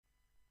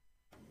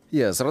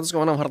Ya, 100,6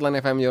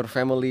 Heartline FM, your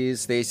family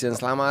station.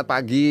 Selamat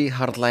pagi,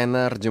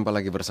 Heartliner. Jumpa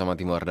lagi bersama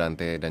Timo,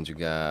 Ardante, dan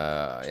juga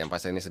yang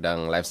pasti ini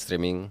sedang live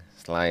streaming.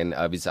 Selain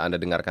bisa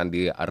Anda dengarkan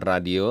di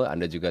radio,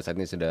 Anda juga saat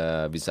ini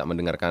sudah bisa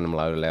mendengarkan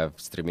melalui live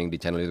streaming di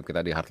channel YouTube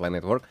kita di Heartline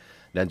Network.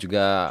 Dan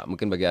juga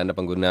mungkin bagi Anda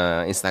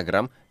pengguna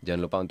Instagram, jangan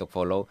lupa untuk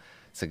follow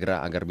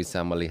segera agar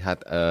bisa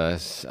melihat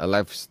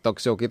live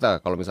talkshow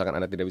kita. Kalau misalkan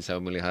Anda tidak bisa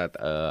melihat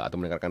atau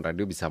mendengarkan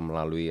radio, bisa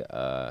melalui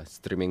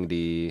streaming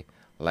di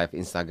live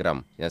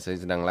Instagram. Ya, saya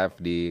sedang live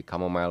di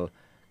Camomile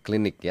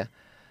Clinic ya.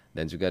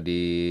 Dan juga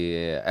di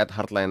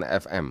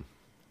 @heartline_fm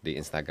di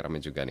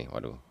Instagramnya juga nih.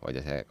 Waduh,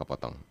 wajah saya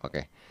kepotong.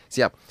 Oke,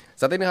 siap.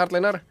 Saat ini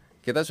Heartliner,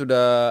 kita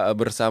sudah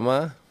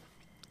bersama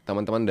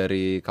teman-teman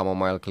dari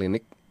Camomile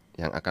Clinic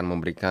yang akan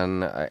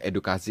memberikan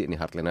edukasi nih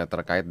Heartliner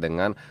terkait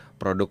dengan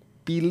produk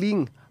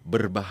peeling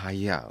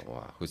berbahaya.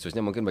 Wah,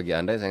 khususnya mungkin bagi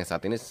Anda yang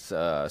saat ini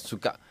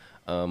suka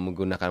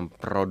menggunakan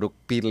produk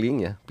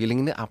peeling ya.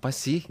 Peeling ini apa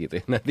sih gitu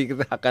ya. Nanti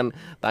kita akan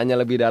tanya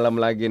lebih dalam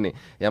lagi nih.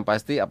 Yang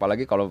pasti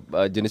apalagi kalau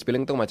jenis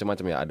peeling itu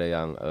macam-macam ya. Ada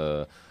yang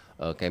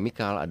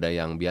chemical, ada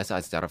yang biasa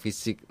secara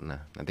fisik. Nah,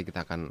 nanti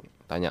kita akan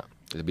tanya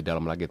lebih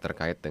dalam lagi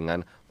terkait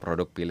dengan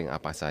produk peeling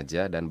apa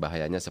saja dan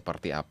bahayanya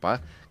seperti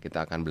apa.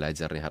 Kita akan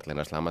belajar nih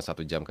Heartliner selama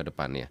 1 jam ke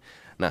depannya.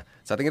 Nah,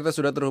 saat ini kita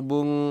sudah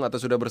terhubung atau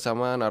sudah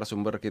bersama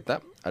narasumber kita.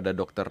 Ada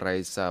Dr.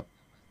 Reisa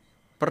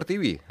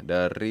Pertiwi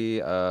dari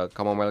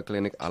Camomile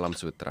Clinic Alam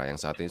Sutera yang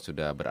saat ini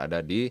sudah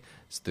berada di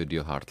studio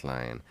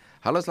Heartline.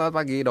 Halo, selamat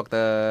pagi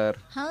dokter.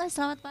 Halo,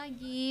 selamat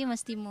pagi Mas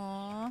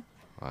Timo.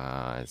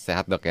 Wah,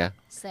 sehat dok ya?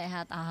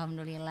 Sehat,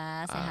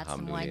 alhamdulillah. Sehat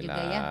semua Alhamdulillah,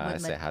 juga ya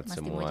buat sehat Mas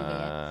semua. Timo juga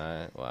ya.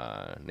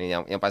 Wah, nih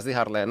yang pasti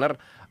Heartliner,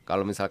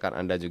 kalau misalkan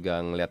Anda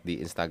juga ngeliat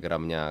di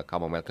Instagramnya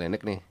Camomile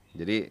Clinic nih.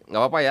 Jadi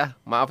nggak apa-apa ya,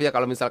 maaf ya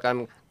kalau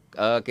misalkan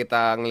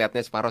kita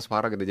ngelihatnya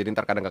separuh-separuh gitu. Jadi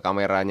ntar kadang ke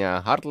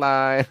kameranya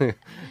Heartline,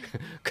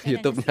 ke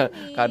YouTube-nya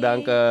kadang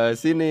ke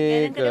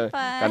sini,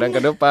 kadang ke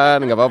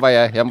depan, nggak apa-apa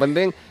ya. Yang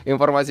penting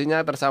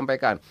informasinya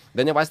tersampaikan.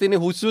 Dan yang pasti ini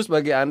khusus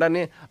bagi Anda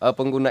nih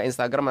pengguna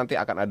Instagram, nanti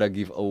akan ada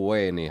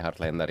giveaway nih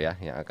Heartliner ya,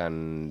 yang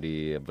akan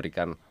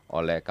diberikan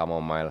oleh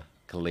Camomile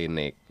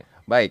Clinic.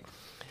 Baik,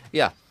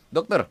 ya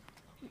dokter.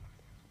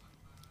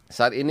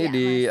 Saat ini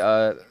di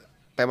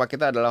tema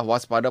kita adalah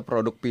waspada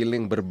produk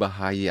peeling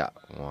berbahaya.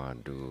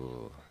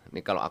 Waduh.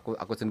 Ini kalau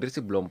aku sendiri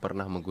sih belum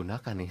pernah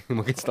menggunakan nih.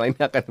 Mungkin setelah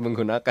ini akan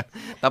menggunakan.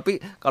 Tapi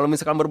kalau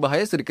misalkan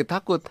berbahaya sedikit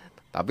takut.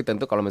 Tapi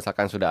tentu kalau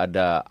misalkan sudah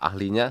ada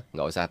ahlinya,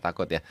 nggak usah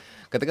takut ya.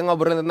 Ketika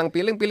ngobrolin tentang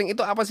peeling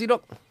itu apa sih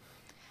dok?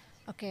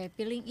 Oke,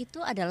 peeling itu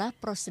adalah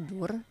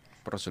prosedur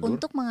Prosedur?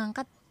 untuk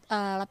mengangkat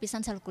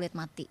lapisan sel kulit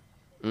mati.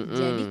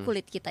 Jadi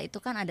kulit kita itu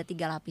kan ada 3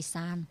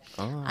 lapisan.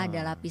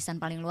 Ada lapisan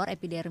paling luar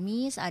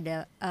epidermis,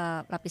 ada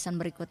lapisan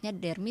berikutnya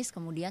dermis,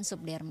 kemudian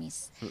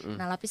subdermis.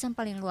 Nah, lapisan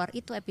paling luar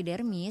itu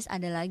epidermis,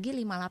 ada lagi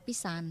 5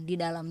 lapisan di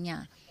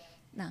dalamnya.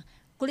 Nah,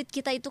 kulit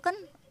kita itu kan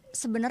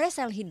sebenarnya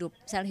sel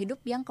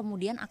hidup yang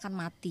kemudian akan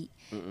mati.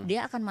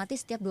 Dia akan mati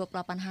setiap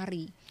 28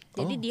 hari.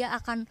 Jadi dia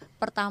akan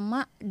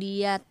pertama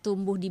dia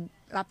tumbuh di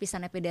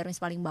lapisan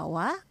epidermis paling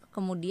bawah.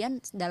 Kemudian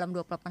dalam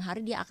 28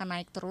 hari dia akan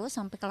naik terus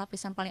sampai ke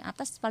lapisan paling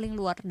atas, paling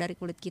luar dari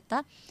kulit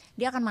kita,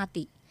 dia akan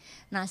mati.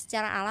 Nah,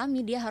 secara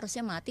alami dia harusnya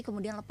mati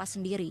kemudian lepas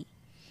sendiri.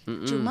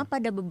 Cuma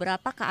pada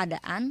beberapa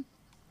keadaan,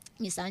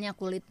 misalnya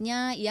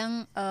kulitnya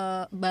yang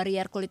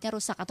barrier kulitnya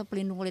rusak atau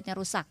pelindung kulitnya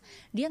rusak,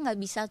 dia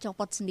nggak bisa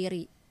copot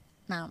sendiri.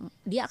 Nah,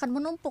 dia akan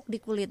menumpuk di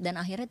kulit dan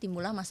akhirnya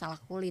timbullah masalah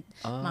kulit.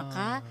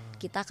 Maka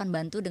kita akan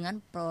bantu dengan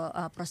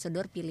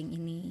prosedur peeling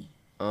ini.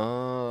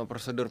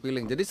 Prosedur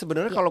peeling. Jadi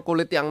sebenarnya kalau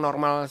kulit yang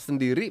normal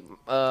sendiri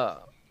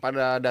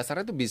pada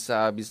dasarnya itu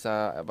bisa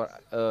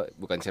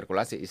bukan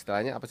sirkulasi,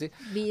 istilahnya apa sih?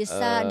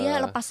 Bisa dia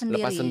lepas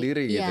sendiri. Lepas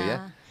sendiri gitu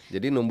ya.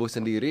 Jadi numbuh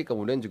sendiri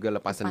kemudian juga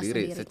lepas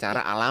sendiri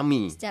secara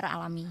alami. Secara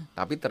alami.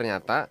 Tapi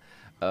ternyata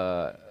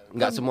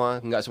nggak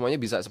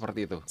semuanya bisa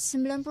seperti itu.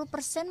 90%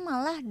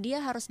 malah dia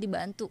harus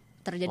dibantu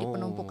terjadi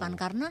penumpukan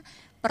karena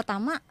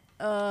pertama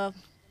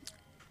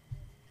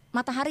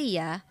matahari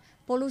ya,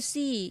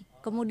 polusi,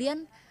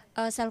 kemudian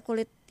sel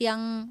kulit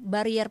yang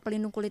barrier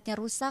pelindung kulitnya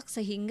rusak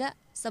sehingga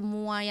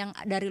semua yang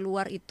dari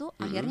luar itu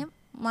akhirnya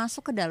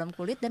masuk ke dalam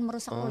kulit dan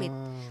merusak kulit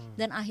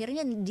dan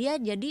akhirnya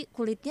dia jadi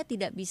kulitnya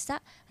tidak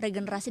bisa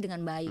regenerasi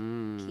dengan baik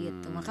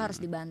gitu, maka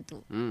harus dibantu.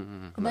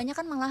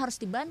 Kebanyakan malah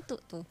harus dibantu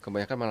tuh.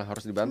 Kebanyakan malah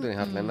harus dibantu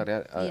nih Heartliner ya,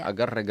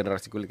 agar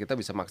regenerasi kulit kita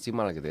bisa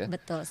maksimal gitu ya.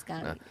 Betul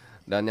sekali. Nah,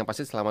 dan yang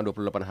pasti selama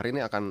 28 hari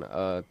ini akan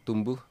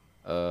tumbuh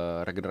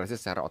regenerasi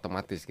secara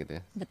otomatis gitu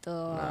ya.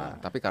 Betul. Nah,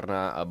 tapi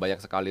karena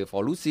banyak sekali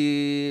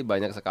polusi,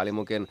 banyak sekali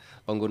mungkin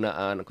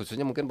penggunaan,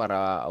 khususnya mungkin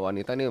para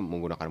wanita nih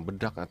menggunakan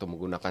bedak atau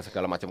menggunakan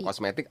segala macam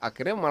kosmetik,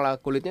 akhirnya malah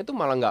kulitnya itu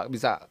malah nggak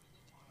bisa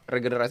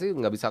regenerasi,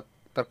 nggak bisa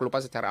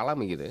terkelupas secara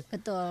alami gitu ya.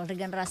 Betul,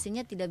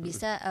 regenerasinya tidak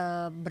bisa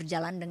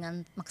berjalan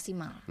dengan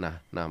maksimal. Nah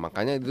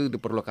makanya itu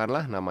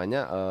diperlukanlah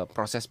namanya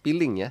proses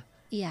peeling ya.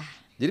 Iya.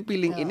 Jadi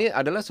peeling ini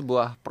adalah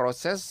sebuah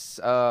proses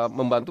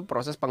membantu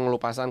proses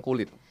pengelupasan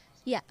kulit.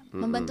 Ya,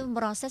 membantu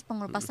proses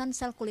pengelupasan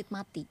sel kulit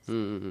mati.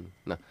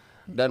 Nah,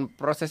 dan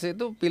prosesnya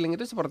itu peeling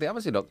itu seperti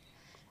apa sih dok?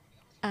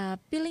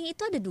 Peeling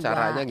itu ada 2.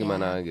 Caranya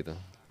gimana ya. gitu?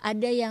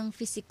 Ada yang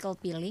physical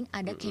peeling,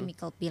 ada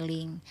chemical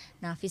peeling.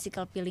 Nah,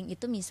 physical peeling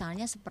itu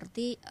misalnya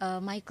seperti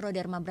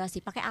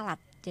microdermabrasi, pakai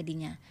alat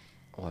jadinya.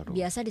 Waduh.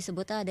 Biasa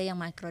disebut ada yang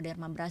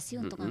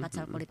microdermabrasi untuk angkat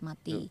sel kulit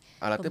mati.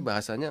 Alatnya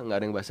bahasanya nggak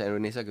ada yang bahasa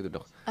Indonesia gitu,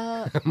 Dok?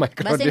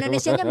 Bahasa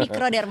Indonesianya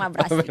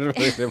microdermabrasi.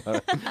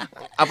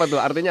 Apa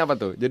tuh? Artinya apa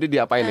tuh? Jadi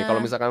diapain nih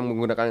kalau misalkan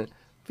menggunakan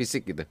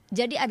fisik gitu?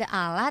 Jadi ada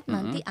alat,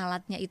 nanti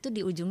alatnya itu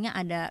di ujungnya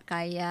ada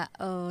kayak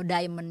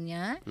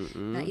diamondnya.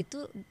 Nah,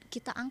 itu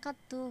kita angkat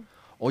tuh.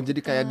 Oh,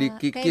 jadi kayak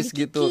dikikis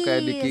gitu,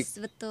 kayak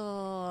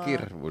betul.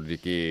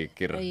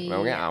 Dikikir. Iya.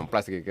 Namanya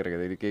amplas kikir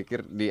gitu. Dikikir,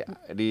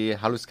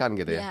 dihaluskan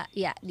gitu ya.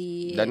 Iya,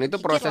 Dan itu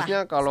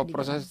prosesnya kalau dibilang.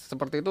 proses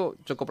seperti itu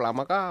cukup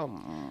lama kah?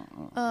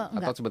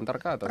 Atau sebentar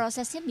kah atau?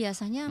 Prosesnya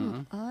biasanya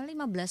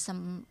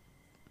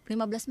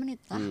 15 menit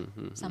lah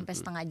sampai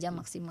setengah jam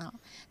maksimal.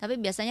 Tapi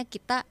biasanya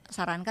kita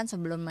sarankan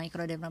sebelum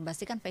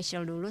microdermabrasi kan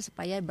facial dulu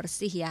supaya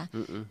bersih ya.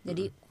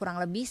 Jadi kurang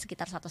lebih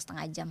sekitar 1,5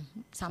 jam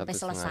sampai 1,5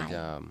 selesai.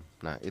 jam.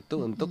 Nah,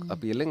 itu untuk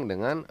peeling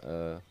dengan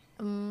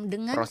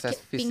proses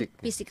fisik.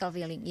 Physical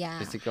feeling ya.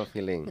 Physical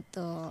feeling.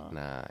 Betul.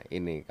 Nah,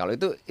 ini kalau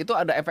itu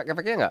ada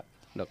efek-efeknya nggak,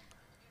 Dok?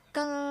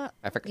 Kalau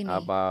Efek gini,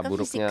 apa ke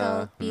buruknya? physical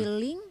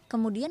peeling,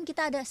 kemudian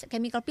kita ada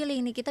chemical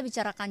peeling nih. Kita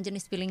bicarakan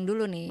jenis peeling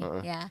dulu nih,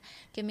 ya.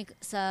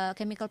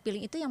 Chemical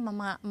peeling itu yang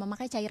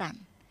memakai cairan.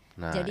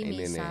 Nah, jadi ini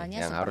misalnya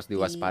nih yang harus seperti-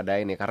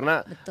 diwaspadai nih,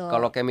 karena Betul.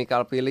 kalau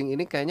chemical peeling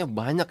ini kayaknya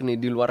banyak nih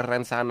di luar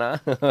sana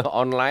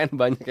online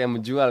banyak yang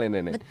menjual ini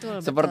nih.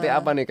 Betul, Seperti betul.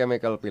 apa nih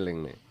chemical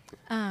peeling nih?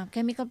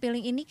 Chemical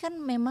peeling ini kan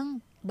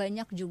memang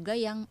banyak juga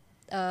yang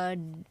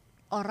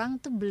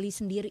orang tuh beli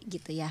sendiri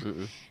gitu ya.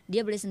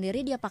 Dia beli sendiri,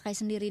 dia pakai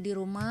sendiri di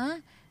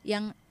rumah.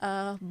 Yang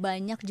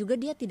banyak juga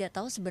dia tidak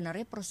tahu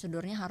sebenarnya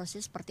prosedurnya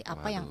harusnya seperti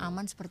apa, yang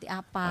aman seperti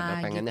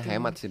apa. Ada pengennya gitu.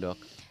 hemat sih, Dok.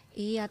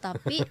 Iya,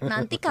 tapi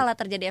nanti kalau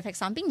terjadi efek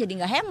samping jadi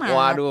nggak hemat.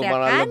 Waduh, ya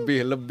malah kan?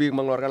 lebih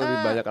mengeluarkan lebih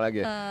banyak lagi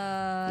ya.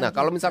 Nah,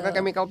 kalau Gitu. misalkan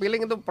chemical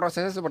peeling itu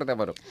prosesnya seperti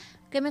apa, Dok?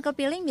 Chemical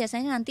peeling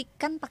biasanya nanti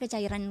kan pakai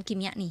cairan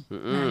kimia nih.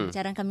 Nah,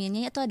 cairan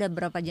kimianya itu ada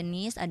beberapa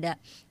jenis, ada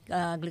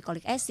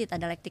glycolic acid,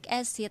 ada lactic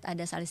acid,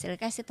 ada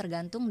salicylic acid,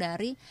 tergantung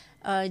dari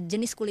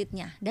jenis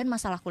kulitnya dan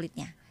masalah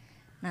kulitnya.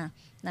 Nah,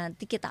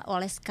 nanti kita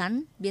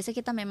oleskan. Biasa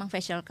kita memang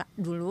facial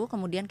dulu,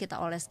 kemudian kita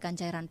oleskan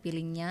cairan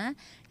peelingnya.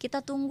 Kita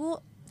tunggu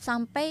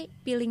sampai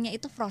peelingnya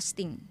itu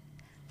frosting.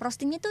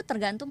 Frostingnya itu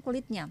tergantung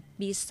kulitnya.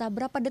 Bisa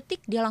berapa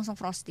detik dia langsung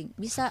frosting.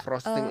 Bisa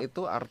Frosting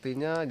itu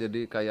artinya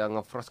jadi kayak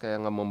ngefrost,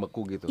 kayak nggak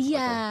membeku gitu.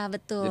 Iya, atau?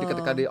 betul. Jadi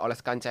ketika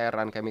dioleskan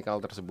cairan chemical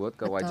tersebut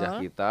ke wajah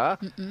kita,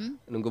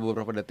 nunggu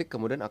beberapa detik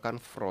kemudian akan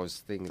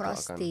frosting.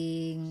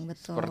 Frosting,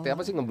 betul. Seperti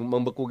apa sih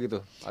membeku gitu?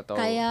 Atau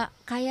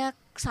kayak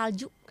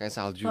salju. kayak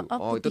salju.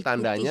 Oh, Itu putih-putih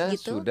tandanya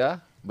gitu. sudah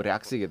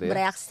bereaksi gitu ya.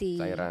 Bereaksi.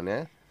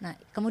 Cairannya. Nah,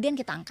 kemudian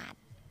kita angkat.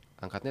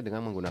 Angkatnya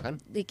dengan menggunakan?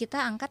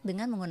 Kita angkat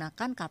dengan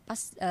menggunakan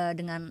kapas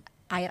dengan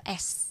air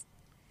es.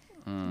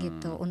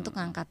 Gitu untuk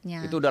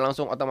ngangkatnya. Itu udah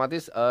langsung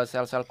otomatis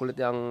sel-sel kulit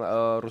yang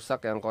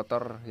rusak, yang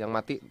kotor, yang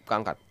mati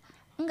keangkat?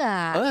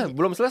 Enggak.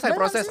 Belum selesai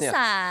prosesnya.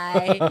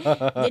 Selesai.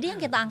 Jadi yang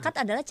kita angkat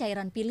adalah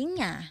cairan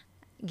peelingnya.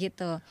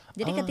 Gitu.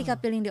 Jadi ketika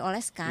peeling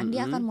dioleskan,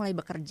 dia akan mulai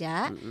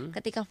bekerja.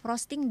 Ketika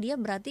frosting dia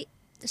berarti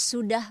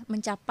sudah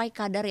mencapai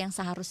kadar yang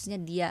seharusnya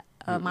dia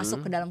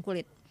masuk ke dalam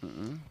kulit.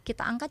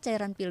 Kita angkat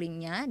cairan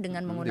peelingnya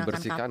dengan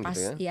menggunakan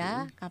kapas, gitu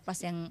ya?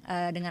 Kapas yang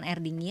dengan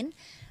air dingin.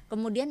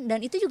 Kemudian dan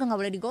itu juga nggak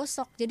boleh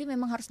digosok, jadi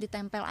memang harus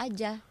ditempel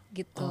aja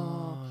gitu.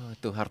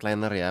 Itu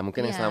hardliner ya.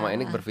 Mungkin yang selama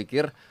ini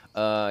berpikir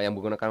yang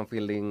menggunakan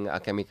peeling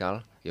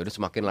chemical, ya udah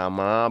semakin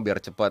lama biar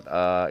cepat,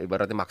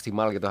 ibaratnya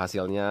maksimal gitu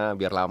hasilnya,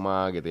 biar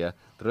lama gitu ya.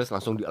 Terus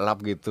langsung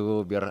dielap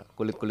gitu, biar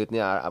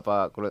kulit-kulitnya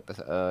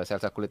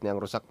sel-sel kulitnya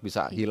yang rusak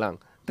bisa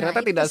hilang.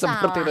 Ternyata tidak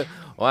seperti itu.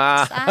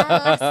 Wah.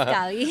 Salah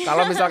sekali.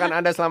 Kalau misalkan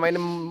Anda selama ini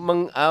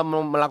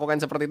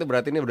melakukan seperti itu,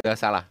 berarti ini udah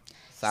salah.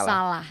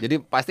 Jadi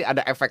pasti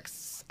ada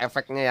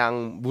efeknya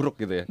yang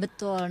buruk gitu ya.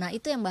 Betul. Nah,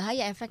 itu yang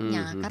bahaya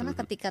efeknya. Karena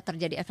ketika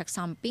terjadi efek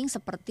samping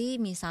seperti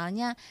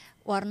misalnya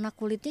warna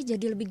kulitnya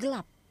jadi lebih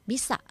gelap,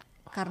 bisa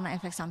karena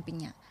efek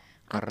sampingnya.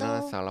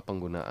 Karena atau salah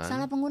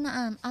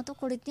penggunaan atau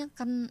kulitnya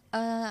kan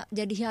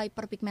jadi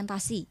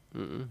hyperpigmentasi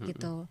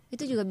gitu.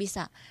 Itu juga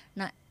bisa.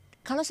 Nah,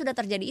 kalau sudah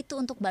terjadi itu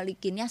untuk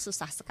balikinnya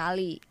susah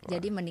sekali.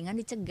 Jadi mendingan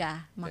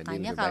dicegah.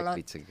 Makanya kalau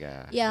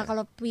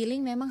kalau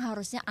peeling memang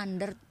harusnya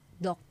under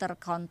dokter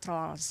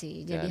kontrol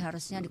sih. Jadi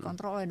harusnya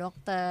dikontrol oleh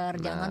dokter,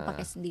 jangan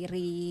pakai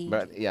sendiri.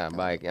 Gitu.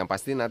 Baik. Yang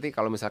pasti nanti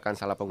kalau misalkan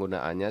salah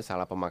penggunaannya,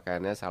 salah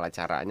pemakaiannya, salah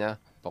caranya,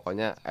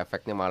 pokoknya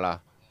efeknya malah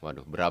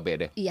berabe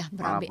deh. Iya,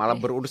 berabe. Malah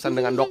berurusan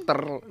dengan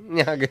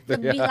dokternya gitu.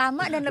 Lebih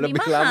lama dan lebih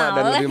mahal. Lama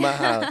dan lebih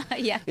mahal.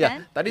 Iya kan? Ya,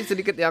 tadi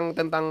sedikit yang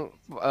tentang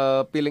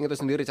peeling itu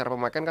sendiri, cara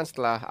pemakaian kan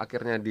setelah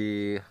akhirnya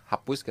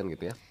dihapuskan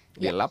gitu ya.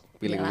 Dilap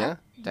peelingnya,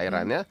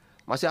 cairannya,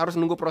 masih harus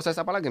nunggu proses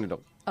apa lagi nih,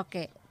 Dok?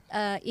 Oke.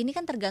 ini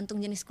kan tergantung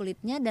jenis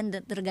kulitnya dan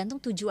tergantung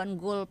tujuan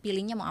goal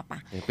peelingnya mau apa.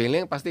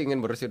 Peeling pasti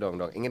ingin bersih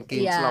dong, ingin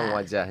kinclong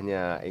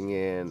wajahnya,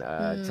 ingin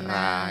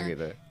cerah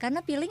gitu.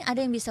 Karena peeling ada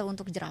yang bisa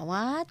untuk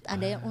jerawat,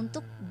 ada yang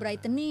untuk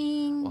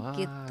brightening. Wah,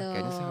 gitu.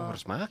 Kayaknya saya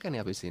harus makan ya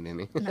habis ini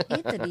nih. Nah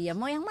itu dia,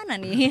 mau yang mana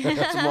nih?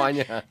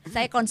 Semuanya.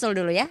 Saya konsul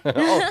dulu ya.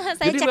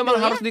 Saya jadi cek memang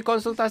dulu harus ya.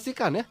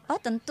 dikonsultasikan ya? Oh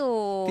tentu.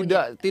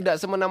 Tidak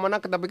semena-mena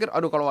kita pikir,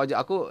 aduh kalau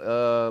wajah aku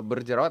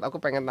berjerawat, aku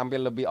pengen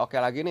tampil lebih oke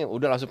lagi nih,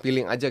 udah langsung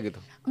peeling aja gitu.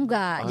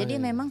 Enggak, jadi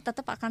memang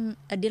tetap akan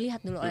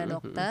dilihat dulu oleh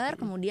dokter,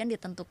 kemudian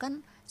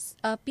ditentukan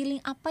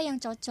peeling apa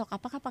yang cocok,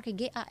 apakah pakai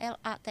GA,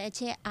 LA,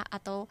 TCA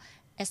atau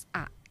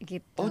SA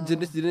gitu. Oh,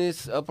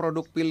 jenis-jenis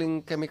produk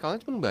peeling chemicalnya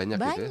pun banyak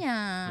gitu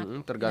ya?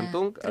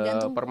 Tergantung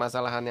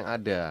permasalahan yang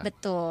ada.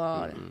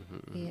 Betul.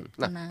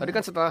 Gitu. Nah, tadi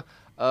kan setelah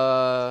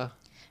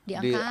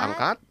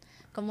diangkat,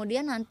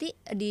 kemudian nanti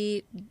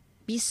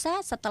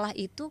bisa setelah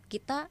itu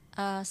kita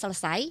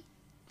selesai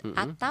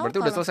atau berarti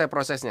udah selesai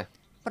prosesnya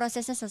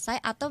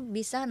selesai, atau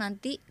bisa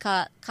nanti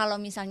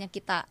kalau misalnya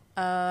kita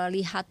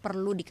lihat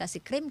perlu dikasih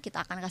krim,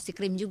 kita akan kasih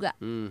krim juga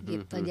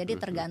gitu. Jadi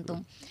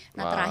tergantung.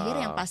 Nah, terakhir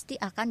yang pasti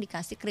akan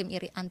dikasih krim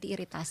anti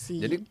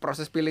iritasi. Jadi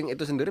proses peeling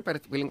itu sendiri,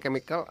 peeling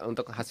chemical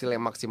untuk hasil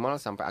yang maksimal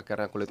sampai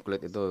akhirnya kulit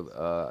itu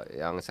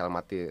yang sel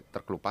mati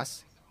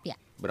terkelupas. Ya.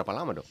 Berapa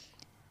lama, Dok?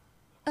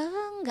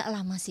 Nggak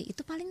lama sih.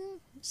 Itu paling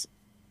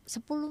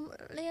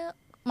 10 ya.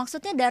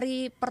 Maksudnya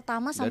dari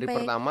pertama sampai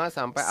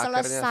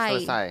akhirnya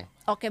selesai.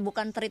 Oke,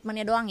 bukan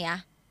treatmentnya doang ya.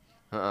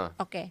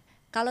 Oke,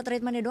 kalau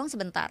treatmentnya doang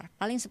sebentar,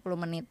 paling 10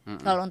 menit.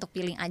 Kalau untuk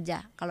peeling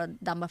aja, kalau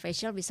tambah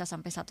facial bisa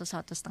sampai 1,5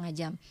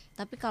 jam.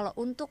 Tapi kalau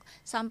untuk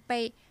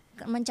sampai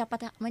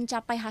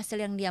mencapai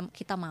hasil yang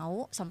kita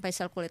mau, sampai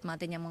sel kulit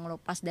matinya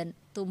mengelupas dan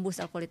tumbuh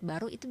sel kulit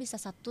baru, itu bisa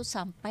 1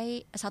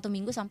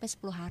 minggu sampai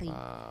 10 hari.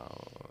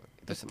 Wow.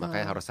 Itu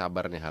makanya harus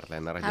sabar nih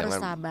hardliner. Harus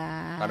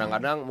sabar.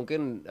 Kadang-kadang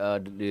mungkin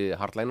di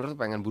hardliner tuh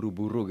pengen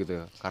buru-buru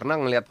gitu. Karena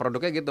ngelihat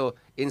produknya gitu,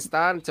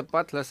 instan,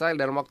 cepat, selesai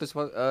dalam waktu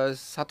 1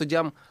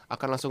 jam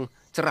akan langsung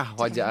cerah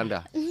wajah Anda.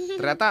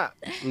 Ternyata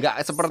nggak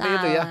seperti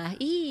itu ya.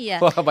 Iya.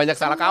 Wah, banyak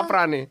salah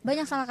kaprah nih.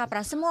 Banyak salah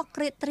kaprah. Semua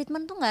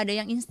treatment tuh nggak ada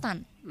yang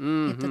instan.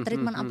 Gitu,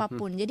 treatment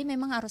apapun. Jadi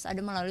memang harus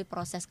ada melalui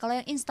proses. Kalau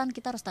yang instan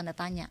kita harus tanda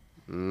tanya.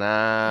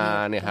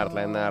 Nah, nih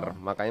hardliner,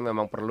 makanya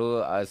memang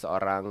perlu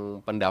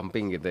seorang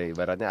pendamping gitu.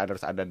 Ibaratnya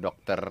harus ada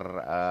dokter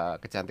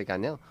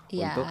kecantikannya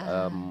untuk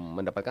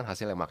mendapatkan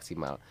hasil yang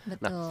maksimal.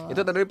 Betul. Nah, itu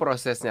tadi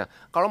prosesnya.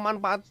 Kalau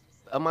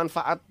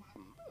manfaat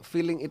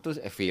peeling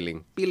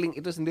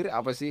itu sendiri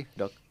apa sih,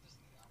 Dok?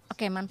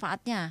 Oke,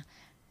 manfaatnya.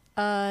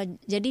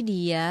 Jadi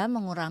dia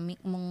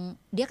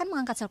dia kan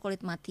mengangkat sel kulit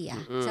mati ya.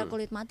 Sel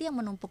kulit mati yang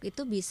menumpuk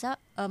itu bisa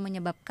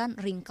menyebabkan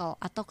wrinkle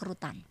atau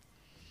kerutan.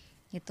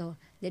 Gitu.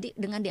 Jadi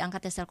dengan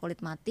diangkatnya sel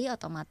kulit mati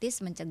otomatis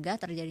mencegah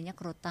terjadinya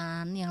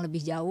kerutan yang lebih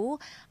jauh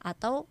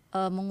atau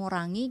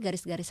mengurangi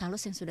garis-garis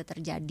halus yang sudah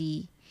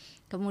terjadi.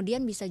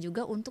 Kemudian bisa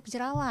juga untuk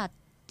jerawat.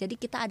 Jadi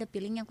kita ada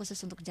peeling yang khusus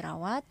untuk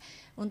jerawat,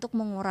 untuk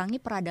mengurangi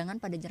peradangan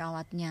pada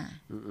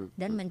jerawatnya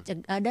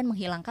dan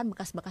menghilangkan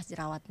bekas-bekas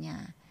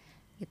jerawatnya.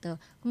 Gitu.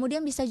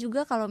 Kemudian bisa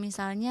juga kalau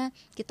misalnya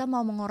kita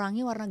mau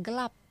mengurangi warna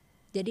gelap.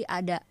 Jadi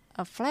ada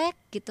flek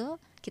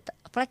gitu.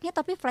 Fleknya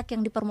tapi flek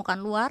yang di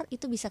permukaan luar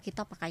itu bisa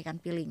kita pakaikan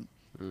peeling.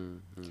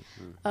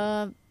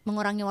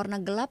 Mengurangi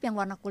warna gelap, yang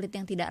warna kulit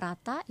yang tidak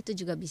rata itu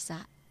juga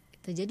bisa.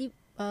 Jadi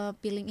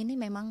peeling ini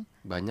memang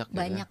banyak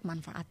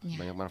manfaatnya.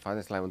 Banyak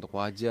manfaatnya selain untuk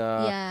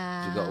wajah,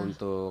 juga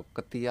untuk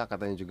ketiak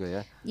katanya juga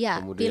ya. Ya,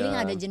 kemudian, peeling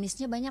ada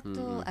jenisnya banyak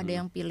tuh. Ada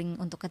yang peeling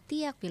untuk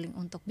ketiak, peeling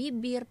untuk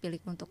bibir,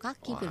 peeling untuk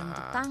kaki, peeling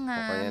untuk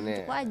tangan,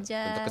 untuk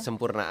wajah. Untuk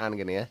kesempurnaan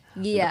gini ya.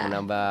 Iya. Untuk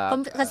menambah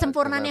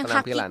kesempurnaan yang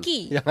hakiki,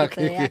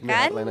 gitu ya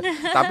kan.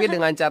 Tapi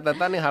dengan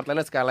catatan nih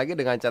hardliner, sekali lagi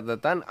dengan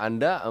catatan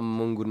Anda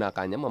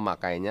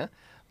memakainya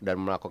dan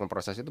melakukan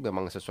proses itu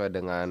memang sesuai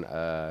dengan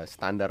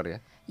standar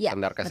ya,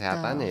 standar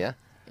kesehatannya ya.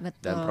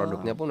 Betul. Dan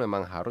produknya pun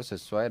memang harus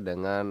sesuai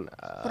dengan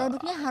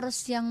produknya harus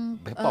yang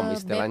BPOM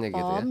istilahnya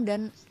gitu ya.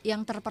 Dan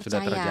yang terpercaya.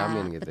 Sudah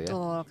terjamin gitu.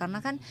 Betul, ya. Karena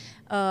kan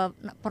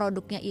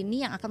produknya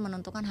ini yang akan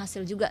menentukan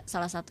hasil juga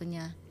salah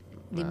satunya.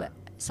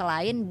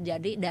 Selain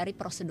jadi dari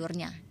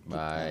prosedurnya.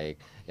 Baik.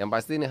 Gitu. Yang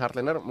pasti nih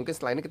hardliner, mungkin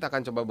setelah ini kita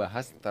akan coba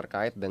bahas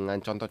terkait dengan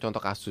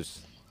contoh-contoh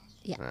kasus.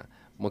 Ya. Nah,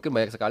 mungkin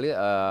banyak sekali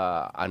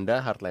Anda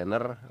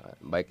hardliner,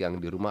 baik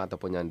yang di rumah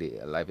ataupun yang di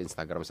live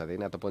Instagram saat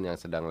ini ataupun yang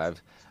sedang live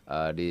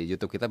di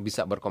YouTube kita,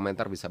 bisa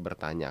berkomentar, bisa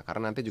bertanya.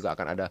 Karena nanti juga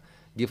akan ada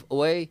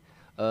giveaway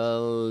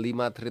 5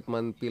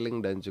 treatment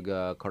peeling dan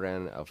juga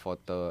Korean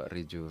photo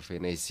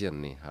rejuvenation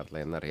nih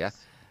hardliner ya.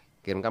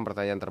 Kirimkan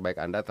pertanyaan terbaik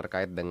Anda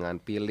terkait dengan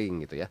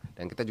peeling gitu ya.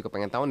 Dan kita juga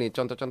pengen tahu nih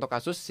contoh-contoh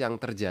kasus yang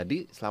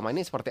terjadi selama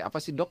ini seperti apa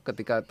sih, Dok,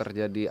 ketika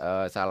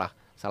terjadi salah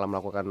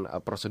melakukan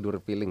prosedur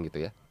peeling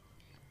gitu ya.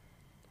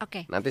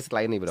 Oke. Nanti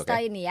setelah ini, Bro.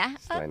 Setelah ini ya.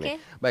 Oke.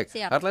 Baik,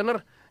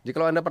 hardliner, jika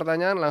Anda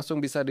pertanyaan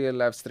langsung bisa di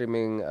live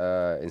streaming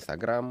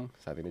Instagram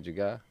saat ini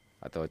juga,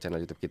 atau channel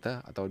YouTube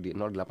kita, atau di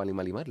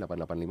 0855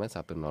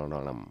 885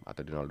 1006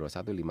 atau di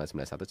 021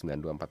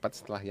 591 9244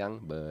 setelah yang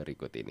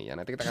berikut ini ya.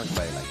 Nanti kita akan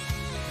kembali lagi.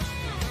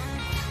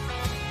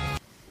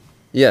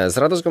 Ya,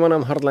 100,6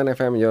 Heartline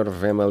FM, your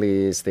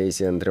family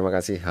station. Terima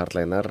kasih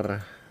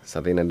Heartliner.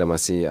 Saat ini Anda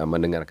masih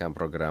mendengarkan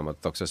program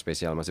Talkshow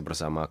spesial, masih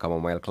bersama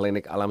Camomile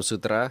Klinik Alam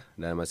Sutera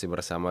dan masih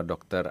bersama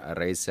Dr.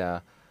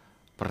 Reisa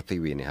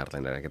Pertiwi nih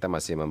Heartliner. Kita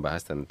masih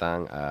membahas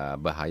tentang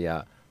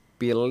bahaya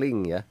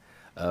peeling ya.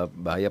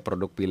 Bahaya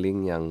produk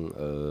peeling yang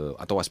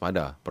atau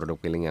waspada produk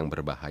peeling yang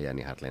berbahaya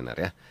nih Heartliner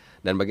ya.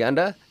 Dan bagi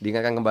Anda,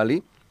 diingatkan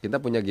kembali, kita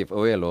punya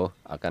giveaway loh.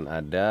 Akan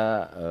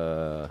ada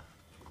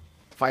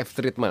 5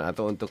 treatment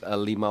atau untuk 5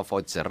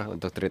 voucher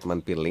untuk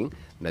treatment peeling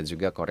dan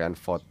juga Korean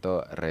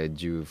Photo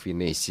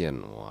Rejuvenation.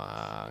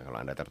 Wah, kalau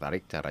Anda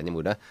tertarik caranya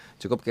mudah.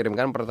 Cukup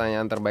kirimkan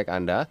pertanyaan terbaik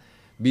Anda.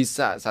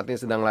 Bisa saat ini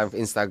sedang live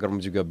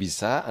Instagram juga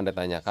bisa Anda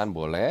tanyakan,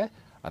 boleh.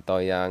 Atau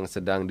yang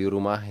sedang di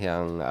rumah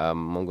yang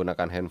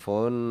menggunakan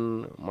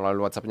handphone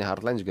melalui WhatsApp-nya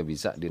Heartline juga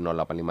bisa di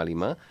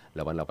 0855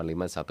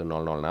 885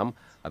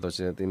 1006. Atau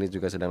saat ini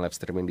juga sedang live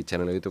streaming di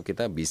channel YouTube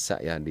kita, bisa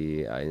ya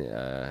di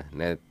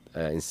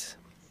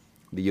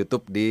di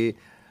YouTube di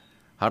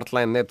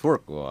Heartline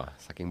Network. Wah,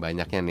 saking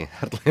banyaknya nih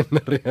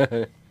Heartliner ya.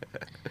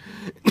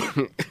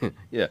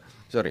 Ya,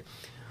 sorry.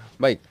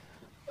 Baik,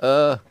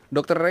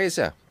 Dokter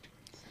Reisa.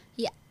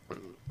 Iya.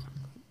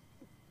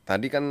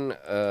 Tadi kan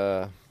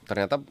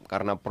ternyata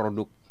karena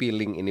produk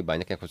peeling ini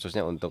banyak ya,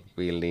 khususnya untuk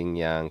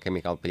peeling yang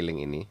chemical peeling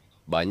ini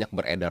banyak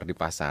beredar di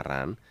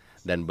pasaran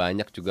dan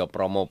banyak juga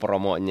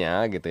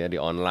promo-promonya gitu ya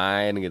di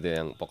online gitu,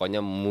 yang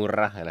pokoknya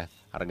murah ya.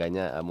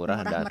 Harganya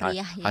murah dan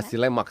meriah, ya.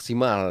 hasilnya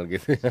maksimal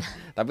gitu ya.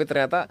 Tapi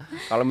ternyata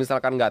kalau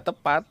misalkan nggak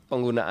tepat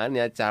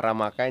penggunaannya, cara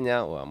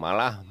makainya, wah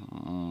malah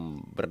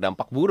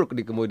berdampak buruk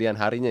di kemudian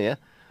harinya ya.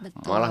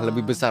 Betul. Malah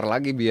lebih besar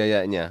lagi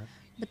biayanya.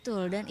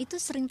 Betul, dan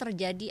itu sering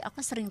terjadi,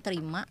 aku sering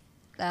terima.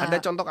 Ada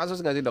contoh kasus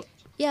nggak sih dok?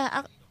 Ya,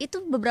 itu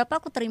beberapa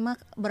aku terima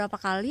berapa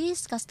kali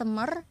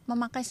customer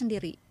memakai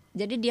sendiri.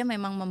 Jadi dia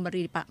memang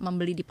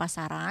membeli di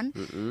pasaran.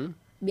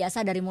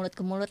 Biasa dari mulut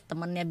ke mulut,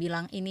 temennya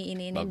bilang ini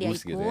bagus, dia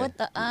ikut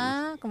gitu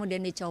ya?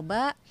 Kemudian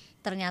dicoba,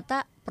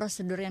 ternyata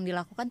prosedur yang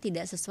dilakukan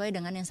tidak sesuai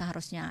dengan yang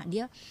seharusnya.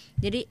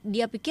 Jadi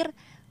dia pikir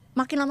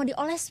makin lama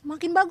dioles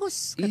makin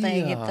bagus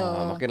katanya gitu.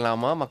 Makin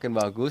lama makin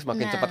bagus,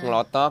 makin cepat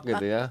ngelotok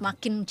gitu ya.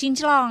 Makin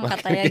cinclong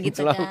katanya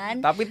gitu kan.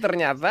 Tapi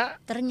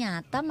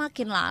ternyata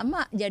makin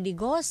lama jadi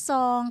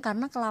gosong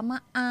karena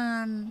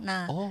kelamaan.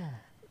 Nah,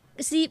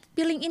 si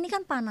peeling ini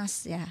kan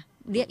panas ya.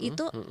 Dia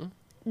itu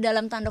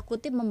dalam tanda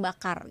kutip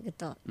membakar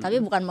gitu.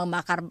 Tapi bukan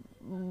membakar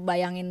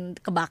bayangin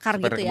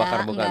kebakar seperti gitu kebakar,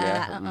 ya. Bukan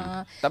ya.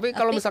 Tapi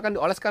kalau misalkan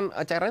dioleskan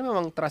cairannya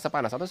memang terasa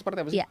panas atau seperti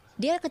apa sih? Iya,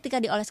 dia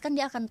ketika dioleskan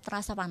dia akan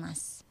terasa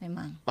panas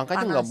memang.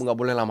 Makanya nggak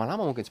boleh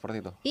lama-lama mungkin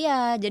seperti itu.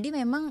 Iya, jadi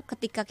memang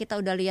ketika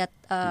kita udah lihat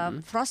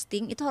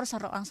frosting itu harus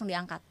langsung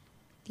diangkat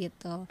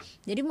gitu.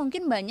 Jadi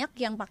mungkin banyak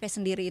yang pakai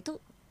sendiri itu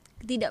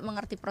tidak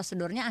mengerti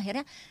prosedurnya,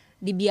 akhirnya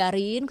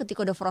dibiarin,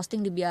 ketika udah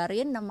frosting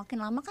dibiarin, dan makin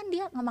lama kan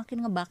dia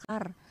makin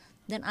ngebakar.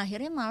 Dan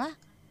akhirnya malah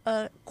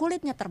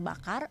kulitnya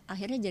terbakar,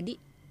 akhirnya jadi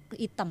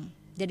hitam,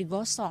 jadi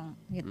gosong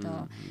gitu.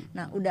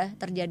 Nah, udah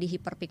terjadi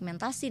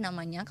hiperpigmentasi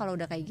namanya. Kalau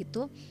udah kayak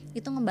gitu,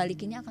 itu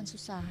ngembalikinnya akan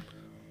susah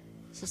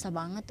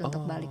banget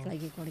untuk balik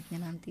lagi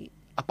kulitnya nanti.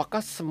 Apakah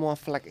semua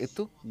flek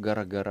itu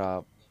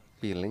gara-gara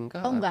peeling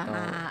kah? Oh enggak.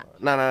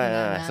 Nah,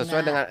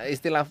 sesuai dengan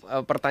istilah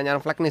pertanyaan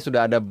flek nih,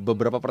 sudah ada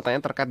beberapa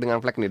pertanyaan terkait dengan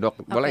flek nih dok.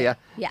 Boleh ya?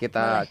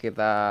 Kita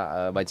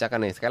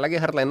bacakan nih. Sekali lagi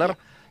Heartliner,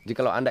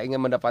 jikalau Anda ingin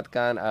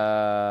mendapatkan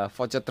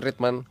voucher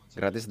treatment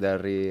gratis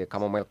dari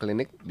Camomile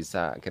Clinic,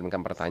 bisa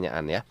kirimkan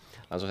pertanyaan ya.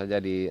 Langsung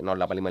saja di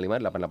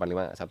 0855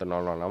 885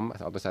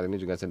 1006. Atau saat ini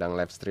juga sedang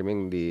live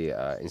streaming di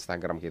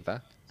Instagram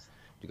kita.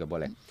 Juga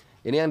boleh.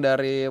 Ini yang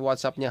dari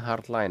WhatsApp-nya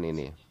Heartline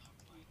ini.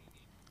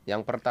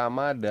 Yang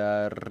pertama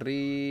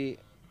dari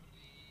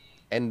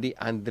Andy.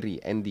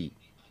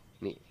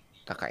 Nih,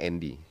 kakak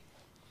Andy.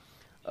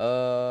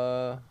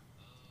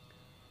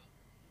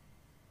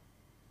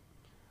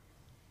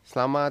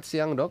 Selamat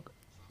siang dok.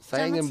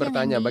 Saya ingin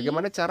bertanya,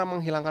 bagaimana cara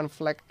menghilangkan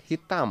flek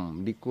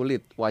hitam di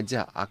kulit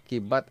wajah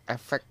akibat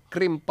efek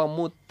krim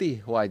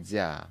pemutih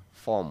wajah,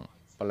 foam,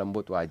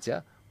 pelembut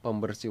wajah,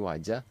 pembersih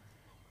wajah.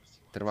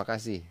 Terima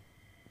kasih.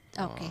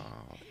 Oke.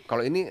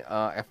 Kalau ini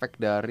efek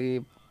dari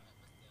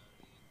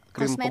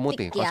krim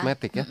pemutih,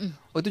 kosmetik ya.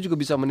 Itu juga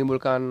bisa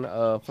menimbulkan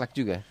flek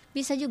juga?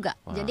 Bisa juga.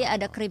 Jadi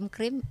ada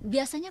krim-krim.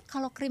 Biasanya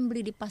kalau krim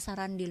beli di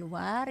pasaran di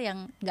luar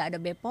yang nggak ada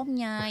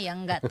BPOM-nya,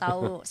 yang nggak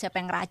tahu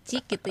siapa yang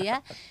racik gitu ya,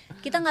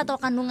 kita nggak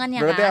tahu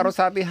kandungannya. Berarti kan harus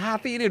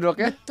hati-hati ini dok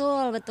ya?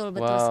 Betul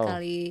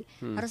sekali.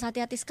 Harus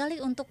hati-hati sekali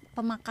untuk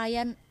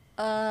pemakaian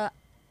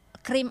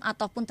krim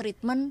ataupun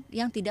treatment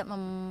yang tidak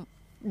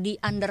di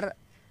under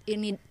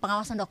ini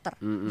pengawasan dokter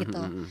gitu.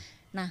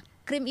 Nah,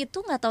 krim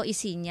itu nggak tahu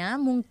isinya,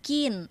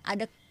 mungkin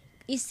ada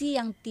isi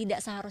yang tidak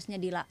seharusnya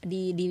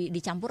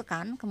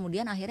dicampurkan,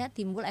 kemudian akhirnya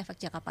timbul efek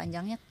jangka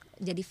panjangnya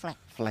jadi flek.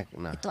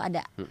 Nah. Itu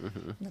ada.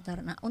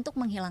 Nah, untuk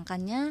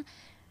menghilangkannya,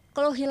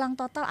 kalau hilang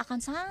total akan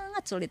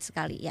sangat sulit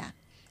sekali ya.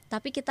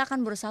 Tapi kita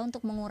akan berusaha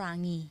untuk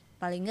mengurangi,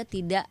 paling nggak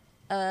tidak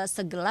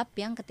segelap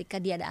yang ketika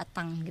dia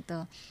datang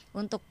gitu.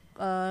 Untuk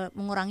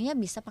menguranginya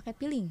bisa pakai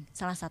peeling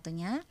salah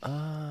satunya.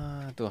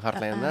 Tuh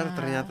Heartliner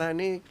ternyata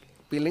ini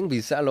peeling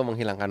bisa loh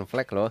menghilangkan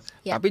flek loh.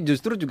 Ya. Tapi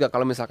justru juga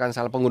kalau misalkan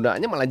salah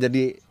penggunaannya malah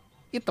jadi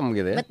hitam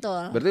gitu ya.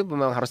 Betul. Berarti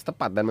memang harus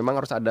tepat dan memang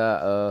harus ada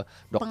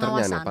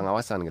dokternya nih,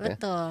 pengawasan gitu ya.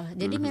 Betul.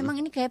 Jadi memang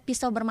ini kayak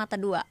pisau bermata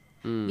dua.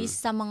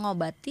 Bisa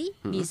mengobati,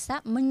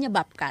 bisa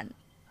menyebabkan.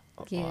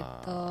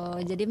 Gitu.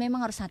 Jadi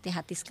memang harus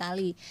hati-hati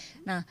sekali.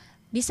 Nah,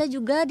 bisa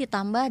juga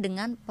ditambah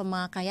dengan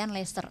pemakaian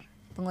laser,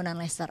 penggunaan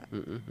laser.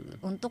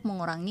 Untuk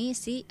mengurangi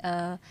si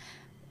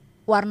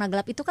warna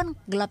gelap itu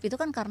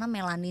kan karena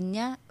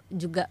melaninnya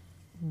juga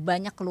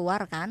banyak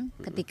keluar kan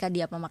ketika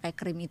dia memakai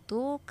krim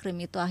itu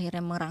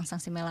akhirnya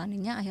merangsang si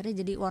melaninnya,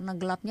 akhirnya jadi warna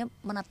gelapnya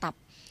menetap.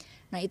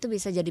 Nah itu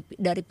bisa jadi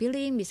dari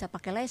peeling, bisa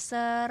pakai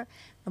laser,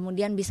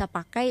 kemudian bisa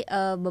pakai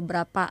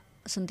beberapa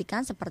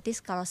suntikan seperti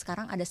kalau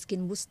sekarang ada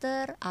skin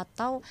booster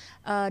atau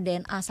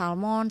DNA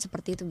salmon,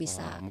 seperti itu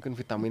bisa. Mungkin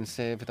vitamin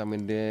C,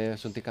 vitamin D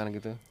suntikan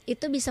gitu.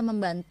 Itu bisa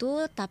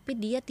membantu, tapi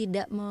dia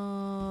tidak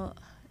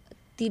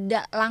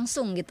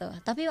langsung gitu,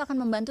 tapi akan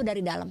membantu dari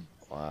dalam.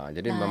 Wah,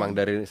 jadi memang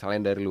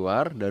selain dari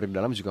luar, dari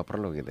dalam juga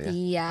perlu gitu ya.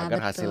 Iya,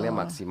 agar betul. hasilnya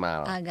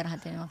maksimal. Agar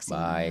hasilnya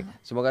maksimal. Baik,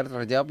 semoga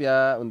terjawab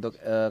ya untuk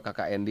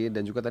Kakak Endi,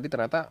 dan juga tadi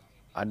ternyata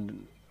ada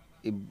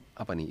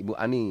Ibu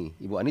Ani.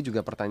 Ibu Ani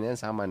juga pertanyaan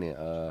sama nih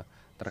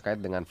terkait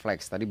dengan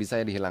flex. Tadi bisa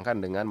ya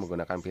dihilangkan dengan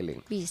menggunakan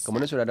peeling. Bisa.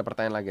 Kemudian sudah ada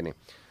pertanyaan lagi nih.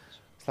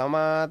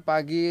 Selamat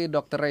pagi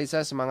Dokter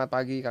Reisa, semangat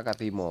pagi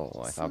Kakak Timo.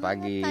 Wah, selamat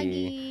pagi.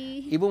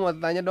 Ibu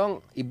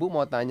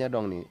mau tanya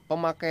dong nih,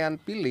 pemakaian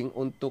peeling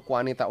untuk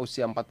wanita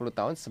usia 40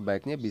 tahun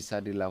sebaiknya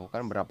bisa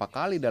dilakukan berapa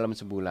kali dalam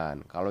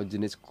sebulan? Kalau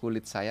jenis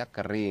kulit saya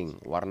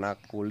kering, warna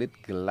kulit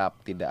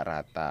gelap, tidak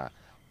rata.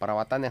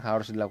 Perawatan yang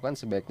harus dilakukan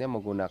sebaiknya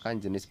menggunakan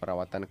jenis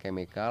perawatan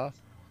chemical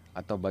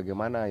atau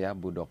bagaimana ya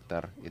Bu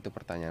Dokter? Itu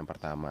pertanyaan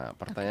pertama.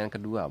 Pertanyaan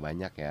kedua,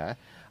 banyak ya.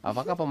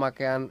 Apakah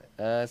pemakaian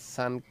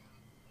sun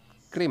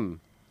cream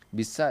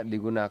bisa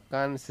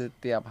digunakan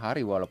setiap hari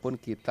walaupun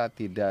kita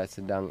tidak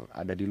sedang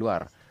ada di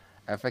luar?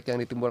 Efek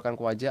yang ditimbulkan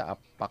ke wajah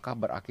apakah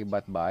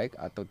berakibat baik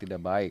atau tidak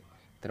baik?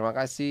 Terima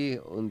kasih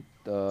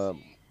untuk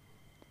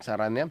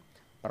sarannya.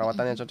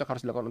 Perawatan yang cocok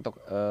harus dilakukan untuk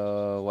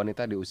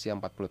wanita di usia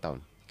 40 tahun.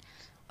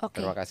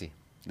 Oke. Terima kasih.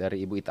 Dari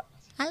Ibu Ita.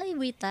 Halo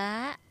Ibu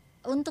Ita.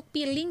 Untuk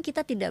peeling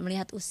kita tidak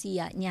melihat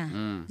usianya.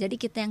 Jadi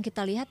yang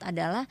kita lihat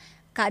adalah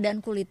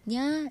keadaan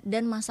kulitnya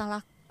dan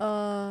masalah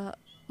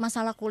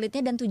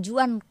kulitnya dan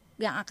tujuan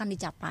yang akan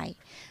dicapai.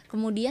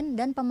 Kemudian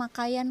dan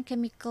pemakaian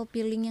chemical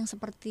peeling yang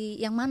seperti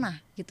yang mana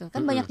gitu.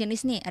 Kan banyak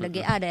jenis nih, ada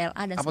GA, ada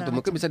LA dan apa tuh?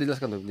 Mungkin bisa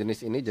dijelaskan tuh jenis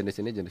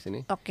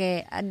ini.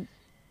 Oke,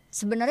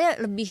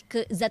 sebenarnya lebih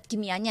ke zat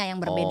kimianya yang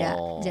berbeda.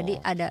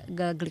 Jadi ada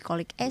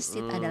glycolic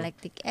acid, ada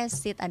lactic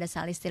acid, ada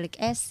salicylic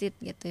acid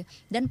gitu.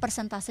 Dan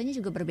persentasenya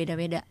juga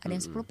berbeda-beda. Ada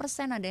yang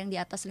 10%, ada yang di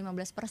atas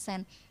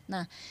 15%.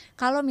 Nah,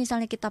 kalau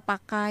misalnya kita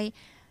pakai,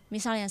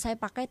 misalnya saya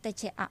pakai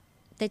TCA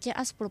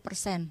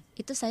 10%,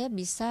 itu saya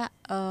bisa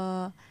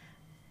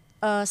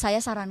saya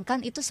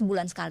sarankan itu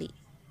sebulan sekali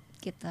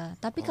gitu.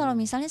 Tapi kalau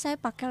misalnya saya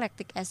pakai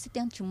lactic acid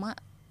yang cuma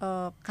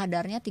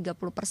kadarnya 30%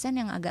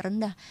 yang agak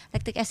rendah.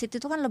 Lactic acid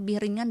itu kan lebih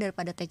ringan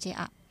daripada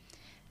TCA.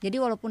 Jadi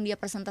walaupun dia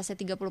persentase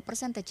 30%,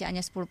 TCA-nya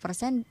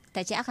 10%,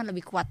 TCA akan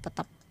lebih kuat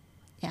tetap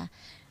ya.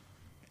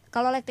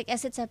 Kalau lactic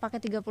acid saya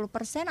pakai 30%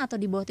 atau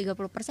di bawah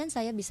 30%,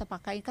 saya bisa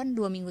pakai kan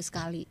 2 minggu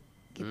sekali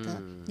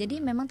gitu. Jadi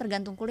memang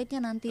tergantung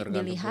kulitnya nanti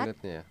dilihat.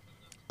 Kulitnya.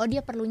 Oh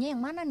dia perlunya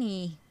yang mana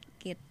nih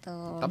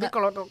gitu. Tapi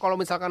kalau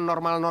misalkan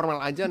normal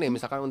aja nih,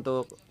 misalkan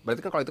untuk,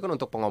 berarti kan kalau itu kan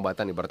untuk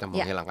pengobatan ibaratnya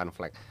menghilangkan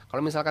flek. Kalau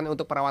misalkan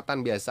untuk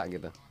perawatan biasa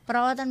gitu.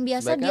 Perawatan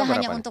biasa dia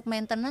hanya untuk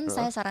maintenance,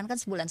 saya sarankan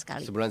sebulan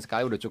sekali. Sebulan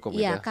sekali udah cukup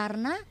gitu. Ya,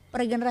 karena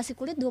regenerasi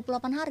kulit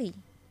 28 hari.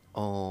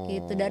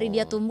 Gitu, dari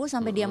dia tumbuh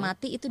sampai dia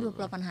mati itu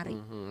 28 hari.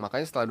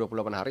 Makanya setelah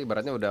 28 hari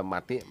ibaratnya udah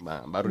mati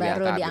baru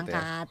diangkat gitu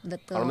ya.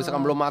 Betul. Kalau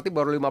misalkan belum mati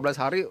baru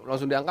 15 hari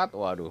langsung diangkat,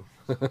 waduh.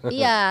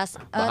 Iya,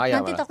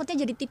 nanti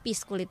takutnya jadi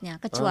tipis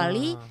kulitnya.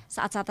 Kecuali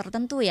saat-saat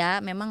tertentu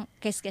ya, memang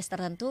case-case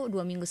tertentu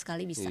 2 minggu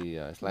sekali bisa.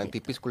 Iya, selain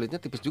tipis kulitnya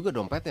tipis juga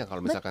dompetnya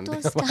kalau misalkan.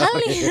 Betul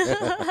sekali.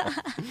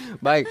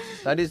 Baik,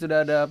 tadi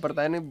sudah ada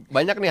pertanyaan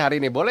banyak nih hari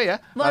ini, boleh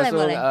ya?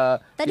 Boleh.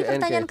 Tadi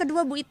pertanyaan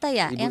kedua Bu Ita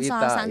ya, yang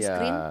soal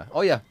sunscreen. Ya.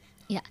 Oh ya.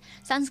 Ya,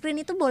 sunscreen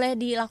itu boleh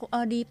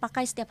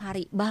dipakai setiap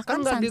hari. Bahkan kan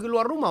nggak di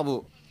luar rumah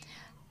Bu.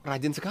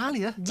 Rajin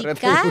sekali ya.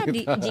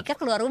 Jika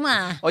keluar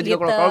rumah. Oh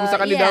jika gitu. Kalau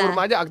misalkan di dalam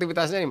rumah aja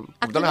aktivitasnya nih.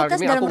 Kebetulan hari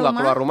ini aku nggak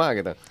keluar rumah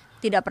gitu.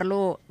 Tidak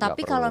perlu.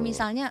 Tapi kalau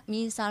misal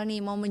nih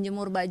mau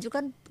menjemur baju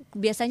kan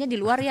biasanya di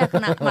luar ya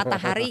kena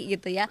matahari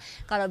gitu ya.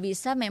 Kalau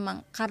bisa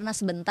memang karena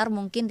sebentar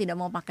mungkin tidak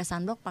mau pakai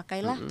sunblock,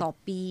 pakailah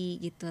topi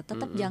gitu.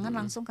 Tetap jangan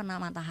langsung kena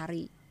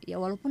matahari. Ya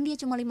walaupun dia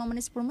cuma 5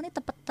 menit 10 menit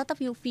tetap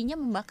UV-nya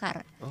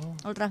membakar.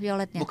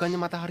 Ultravioletnya. Bukannya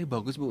matahari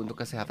bagus Bu untuk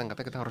kesehatan,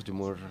 katanya kita harus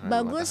jemur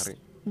bagus matahari.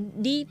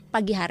 Di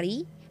pagi hari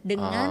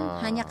dengan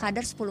hanya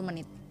kadar 10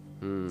 menit.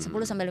 10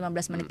 sampai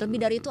 15 menit. Lebih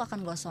dari itu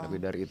akan gosong.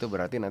 Lebih dari itu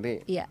berarti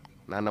nanti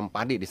nanam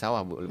padi di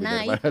sawah Bu, lebih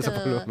daripada itu.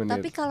 10 menit.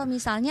 Tapi kalau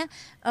misalnya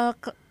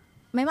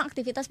memang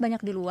aktivitas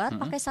banyak di luar,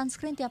 pakai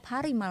sunscreen tiap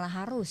hari malah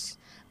harus.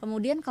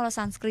 Kemudian kalau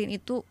sunscreen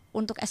itu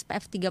untuk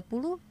SPF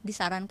 30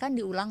 disarankan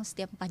diulang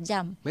setiap 4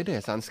 jam. Beda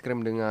ya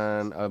sunscreen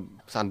dengan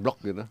sunblock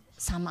gitu?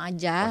 Sama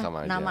aja,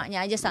 sama aja. namanya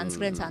aja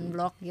sunscreen,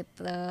 sunblock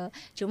gitu.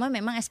 Cuma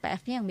memang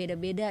SPF-nya yang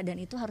beda-beda dan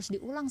itu harus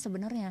diulang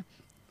sebenarnya.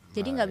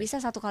 Jadi nggak bisa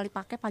satu kali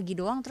pakai pagi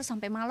doang terus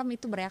sampai malam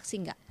itu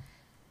bereaksi, nggak.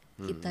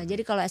 Gitu.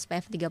 Jadi kalau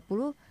SPF 30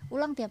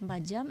 ulang tiap 4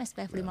 jam,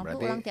 SPF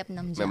 50 ulang tiap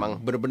 6 jam. Memang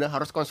benar-benar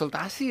harus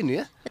konsultasi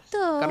nih ya.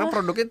 Betul. Karena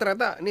produknya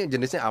ternyata ini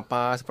jenisnya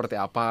apa, seperti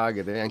apa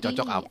gitu ya, yang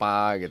cocok apa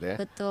gitu ya.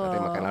 Betul.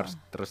 Berarti makanya harus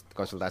terus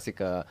konsultasi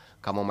ke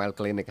Camomile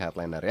Clinic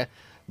Heartliner ya.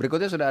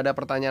 Berikutnya sudah ada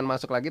pertanyaan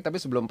masuk lagi, tapi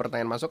sebelum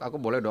pertanyaan masuk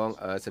aku boleh dong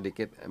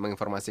sedikit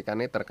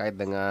menginformasikan nih terkait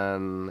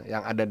dengan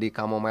yang ada di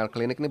Camomile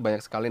Clinic. Ini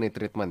banyak sekali nih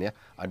treatment ya.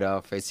 Ada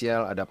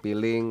facial, ada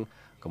peeling,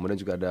 kemudian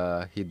juga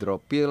ada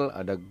hydropeel,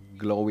 ada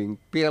glowing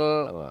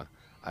peel,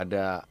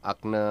 ada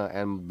acne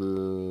and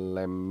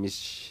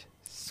blemish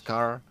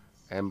scar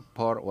and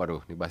pore.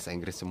 Waduh, ini bahasa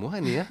Inggris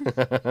semua nih ya.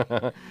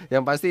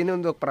 Yang pasti ini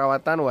untuk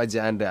perawatan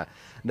wajah Anda.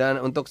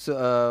 Dan untuk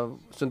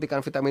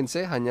suntikan vitamin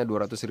C hanya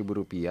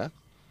Rp200.000.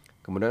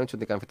 Kemudian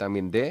suntikan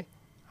vitamin D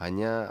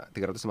hanya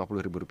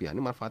Rp350.000.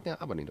 Ini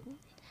manfaatnya apa nih, Dok?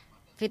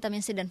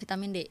 Vitamin C dan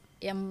vitamin D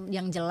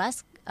yang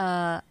jelas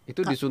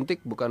itu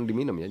disuntik bukan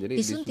diminum ya. Jadi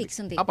disuntik.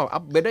 Apa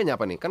bedanya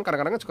apa nih? Kan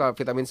kadang-kadang kan suka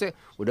vitamin C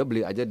udah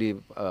beli aja di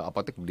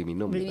apotek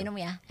diminum. Beli gitu. minum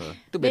ya.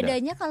 Itu beda.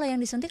 Bedanya kalau yang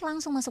disuntik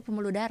langsung masuk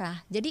pembuluh darah.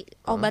 Jadi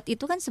obat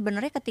itu kan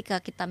sebenarnya ketika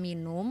kita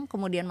minum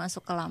kemudian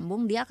masuk ke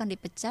lambung dia akan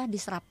dipecah,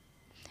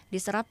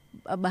 diserap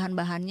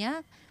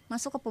bahan-bahannya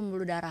masuk ke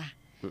pembuluh darah.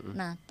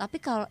 Nah,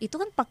 tapi kalau itu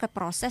kan pakai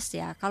proses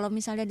ya. Kalau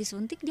misalnya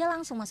disuntik dia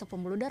langsung masuk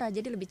pembuluh darah,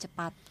 jadi lebih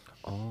cepat.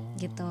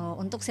 Gitu.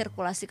 Untuk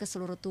sirkulasi ke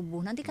seluruh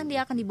tubuh. Nanti kan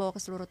dia akan dibawa ke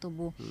seluruh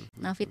tubuh.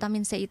 Nah,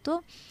 vitamin C itu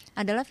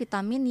adalah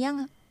vitamin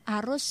yang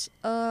harus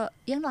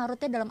yang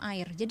larutnya dalam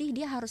air. Jadi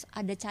dia harus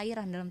ada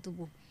cairan dalam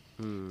tubuh.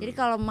 Jadi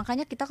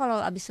makanya kita kalau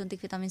habis suntik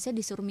vitamin C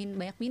disuruh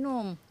banyak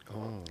minum.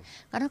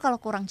 Karena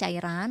kalau kurang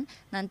cairan,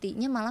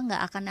 nantinya malah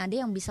nggak akan ada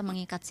yang bisa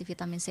mengikat si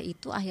vitamin C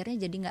itu.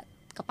 Akhirnya jadi nggak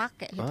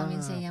kepake vitamin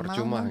C-nya, malah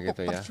numpuk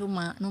gitu ya?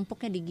 Percuma,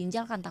 numpuknya di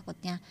ginjal kan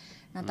takutnya.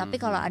 Nah tapi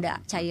kalau ada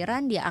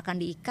cairan dia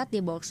akan diikat, dia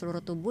bawa ke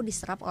seluruh tubuh,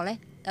 diserap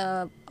oleh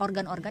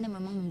organ-organ yang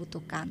memang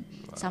membutuhkan.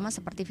 Sama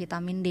seperti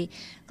vitamin D.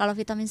 Kalau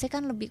vitamin C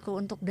kan lebih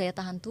untuk daya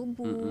tahan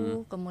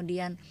tubuh,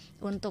 kemudian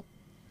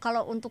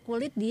kalau untuk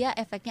kulit dia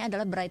efeknya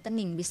adalah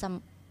brightening, bisa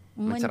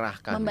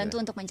membantu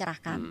untuk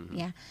mencerahkan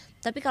ya.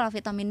 Tapi kalau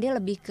vitamin D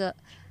lebih ke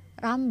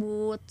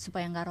rambut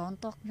supaya nggak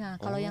rontok. Nah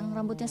kalau yang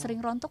rambutnya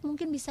sering rontok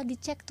mungkin bisa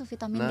dicek tuh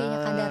vitamin D-nya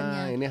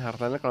kadarnya. Ini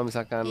hartanya kalau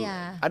misalkan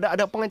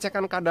ada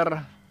pengecekan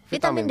kadar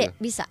vitamin D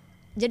bisa.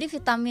 Jadi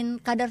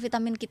kadar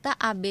vitamin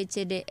kita A, B,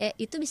 C, D, E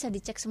itu bisa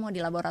dicek semua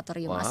di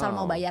laboratorium asal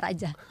mau bayar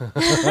aja.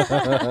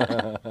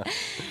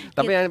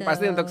 Tapi yang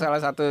pasti untuk salah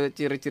satu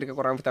ciri-ciri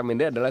kekurangan vitamin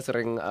D adalah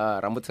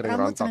rambut sering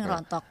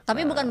rontok.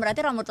 Tapi bukan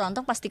berarti rambut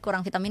rontok pasti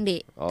kurang vitamin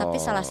D. Tapi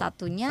salah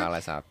satu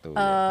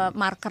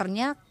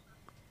markernya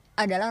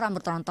adalah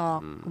rambut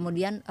rontok,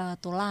 kemudian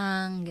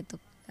tulang gitu.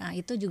 Nah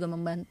itu juga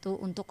membantu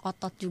untuk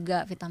otot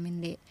juga vitamin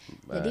D.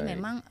 Jadi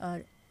memang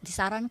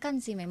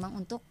disarankan sih memang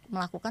untuk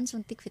melakukan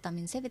suntik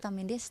vitamin C,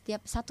 vitamin D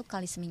setiap 1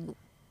 kali seminggu.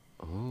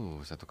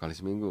 1 kali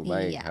seminggu,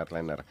 baik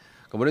Heartliner.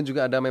 Kemudian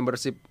juga ada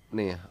membership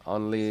nih,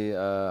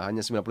 hanya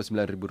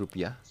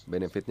Rp99.000.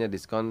 Benefitnya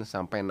diskon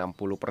sampai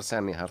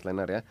 60% nih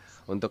Heartliner ya.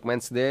 Untuk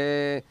Men's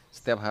Day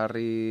setiap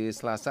hari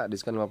Selasa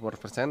diskon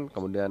 50%,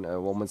 kemudian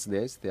Women's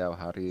Day setiap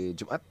hari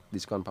Jumat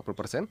diskon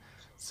 40%.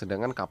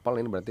 Sedangkan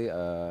couple ini berarti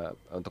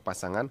untuk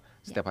pasangan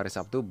setiap hari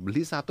Sabtu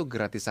beli 1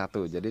 gratis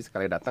 1. Jadi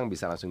sekali datang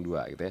bisa langsung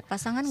 2 gitu ya.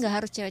 Pasangan nggak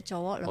harus cewek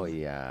cowok loh. Oh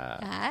iya.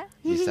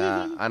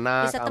 Bisa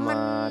anak bisa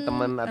sama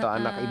teman atau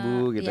anak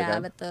ibu gitu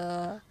kan.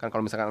 Betul. Kan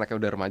kalau misalkan anaknya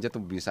udah remaja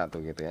tuh bisa tuh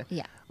gitu ya.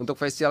 Iya. Untuk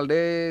facial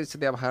day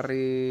setiap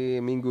hari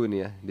Minggu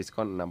nih ya,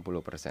 diskon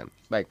 60%.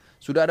 Baik,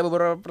 sudah ada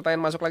beberapa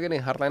pertanyaan masuk lagi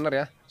nih Heartliner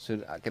ya.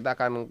 Kita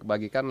akan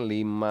bagikan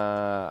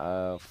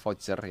 5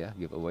 voucher ya,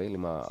 giveaway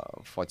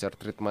 5 voucher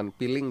treatment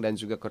peeling dan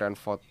juga Korean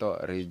Photo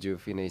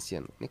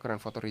Rejuvenation. Ini Korean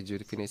Photo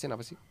Rejuvenation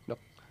apa sih, Dok?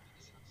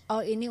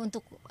 Oh, ini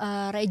untuk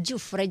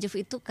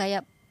Rejuve itu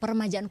kayak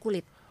peremajaan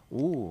kulit.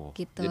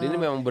 Gitu. Jadi ini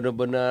memang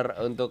benar-benar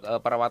untuk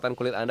perawatan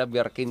kulit Anda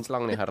biar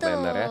kinclong nih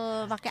Heartliner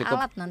ya. Pakai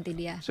alat nanti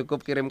dia.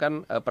 Cukup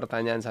kirimkan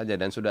pertanyaan saja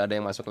dan sudah ada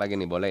yang masuk lagi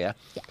nih, boleh ya?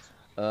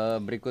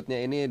 Berikutnya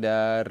ini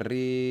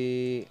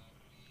dari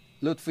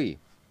Lutfi.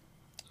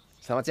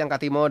 Selamat siang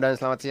Kak Timo dan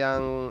selamat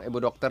siang Ibu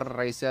Dokter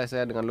Reisa.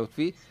 Saya dengan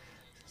Lutfi.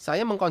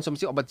 Saya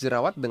mengkonsumsi obat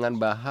jerawat dengan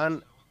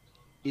bahan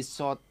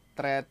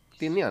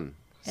isotretinoin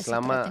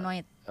selama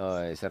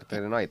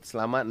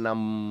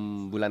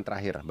 6 bulan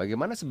terakhir.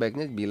 Bagaimana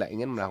sebaiknya bila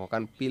ingin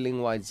melakukan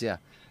peeling wajah?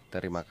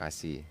 Terima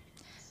kasih.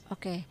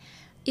 Oke.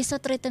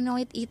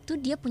 Isotretinoin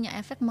itu dia punya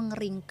efek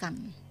mengeringkan.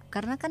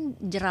 Karena kan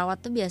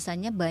jerawat tuh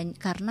biasanya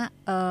karena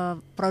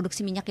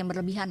produksi minyak yang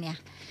berlebihan ya.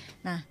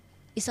 Nah,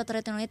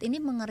 isotretinoid ini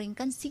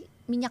mengeringkan si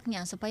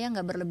minyaknya supaya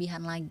nggak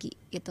berlebihan lagi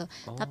gitu.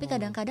 Tapi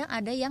kadang-kadang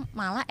ada yang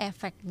malah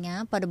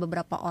efeknya pada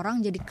beberapa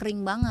orang jadi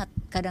kering banget.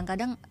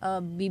 Kadang-kadang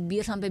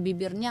bibir sampai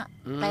bibirnya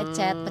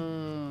lecet,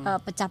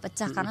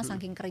 pecah-pecah karena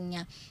saking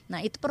keringnya. Nah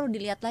itu perlu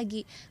dilihat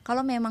lagi.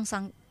 Kalau memang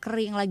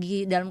kering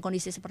lagi dalam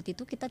kondisi seperti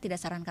itu, kita tidak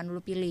sarankan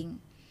dulu peeling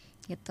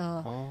gitu.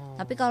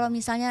 Tapi kalau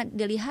misalnya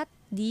dilihat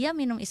dia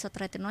minum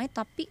isotretinoid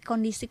tapi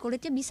kondisi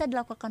kulitnya bisa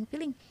dilakukan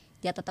peeling,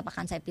 dia tetap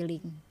akan saya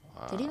peeling.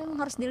 Jadi memang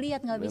harus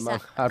dilihat, nggak bisa.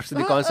 Memang harus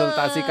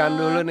dikonsultasikan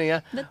dulu nih ya.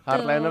 Betul.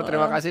 Hardliner,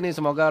 terima kasih nih.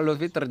 Semoga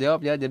Lutfi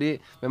terjawab ya. Jadi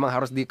memang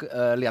harus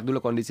dilihat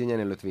dulu kondisinya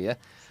nih Lutfi ya.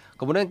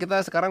 Kemudian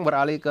kita sekarang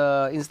beralih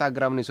ke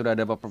Instagram nih. Sudah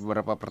ada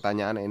beberapa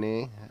pertanyaan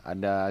ini.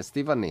 Ada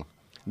Steven nih.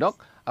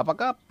 Dok,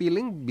 apakah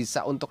peeling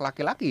bisa untuk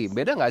laki-laki?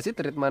 Beda nggak sih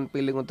treatment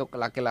peeling untuk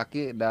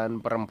laki-laki dan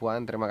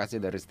perempuan? Terima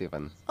kasih dari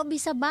Steven. Oh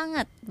bisa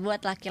banget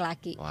buat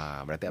laki-laki. Wah,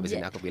 berarti abis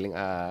ini aku peeling.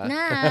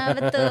 Nah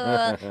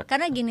betul.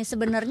 Karena gini,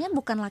 sebenarnya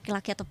bukan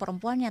laki-laki atau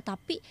perempuannya,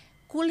 tapi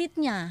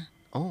kulitnya.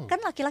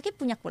 Kan laki-laki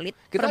punya kulit.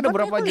 Kita ada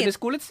berapa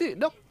jenis kulit sih,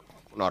 Dok?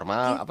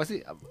 Normal apa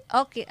sih?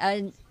 Oke,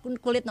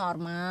 kulit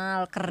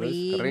normal,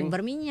 kering,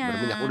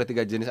 berminyak. Udah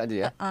 3 jenis aja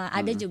ya?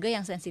 Ada juga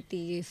yang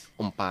sensitif.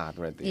 4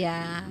 berarti.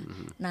 Ya.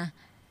 Nah,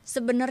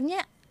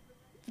 sebenarnya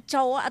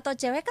cowok atau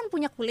cewek kan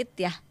punya kulit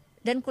ya.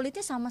 Dan kulitnya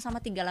sama-sama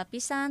 3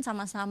 lapisan,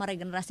 sama-sama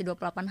regenerasi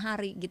 28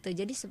 hari gitu.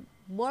 Jadi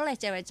boleh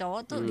cewek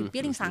cowok tuh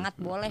dipiling, sangat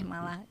boleh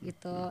malah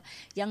gitu.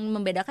 Yang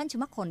membedakan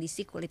cuma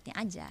kondisi kulitnya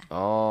aja.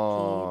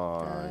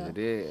 Gitu.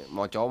 Jadi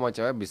mau cowok mau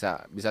cewek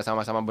bisa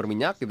sama-sama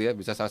berminyak gitu ya,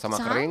 bisa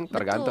sama-sama kering,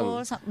 tergantung.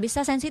 Betul,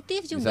 bisa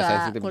sensitif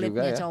juga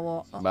kulitnya ya?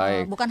 Cowok.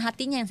 Baik. Bukan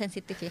hatinya yang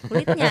sensitif ya,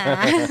 kulitnya.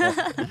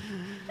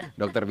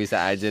 Dokter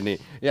bisa aja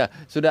nih. Ya,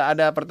 sudah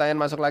ada pertanyaan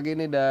masuk lagi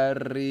nih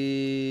dari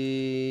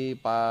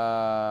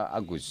Pak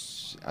Agus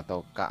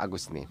atau Kak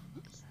Agus nih.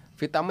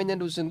 Vitamin yang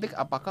disuntik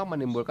apakah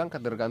menimbulkan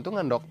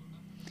ketergantungan, Dok?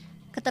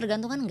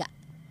 Ketergantungan enggak.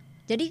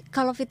 Jadi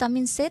kalau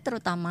vitamin C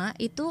terutama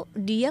itu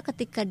dia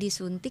ketika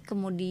disuntik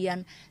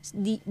kemudian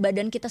di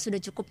badan kita sudah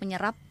cukup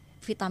menyerap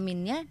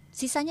vitaminnya,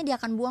 sisanya dia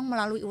akan buang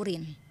melalui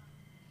urin.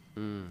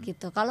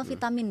 Gitu. Kalau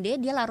vitamin D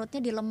dia larutnya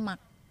di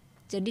lemak.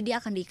 Jadi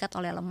dia akan diikat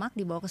oleh lemak,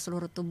 dibawa ke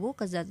seluruh tubuh,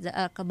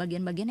 ke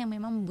bagian-bagian yang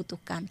memang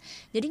membutuhkan.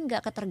 Jadi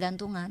nggak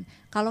ketergantungan.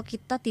 Kalau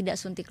kita tidak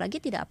suntik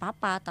lagi tidak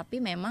apa-apa, tapi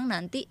memang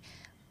nanti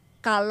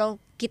kalau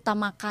kita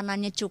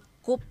makanannya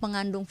cukup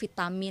mengandung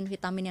vitamin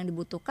yang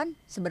dibutuhkan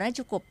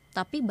sebenarnya cukup.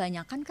 Tapi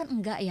banyakan kan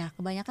enggak ya.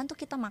 Kebanyakan tuh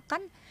kita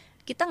makan,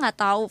 kita nggak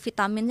tahu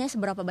vitaminnya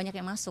seberapa banyak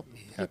yang masuk.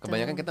 Ya, gitu.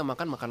 Kebanyakan kita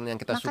makan makanan yang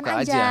kita makan suka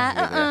aja gitu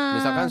ya.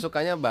 Misalkan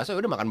sukanya bakso,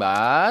 udah makan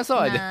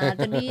bakso aja. Nah,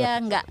 itu dia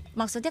nggak.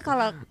 Maksudnya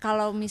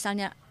kalau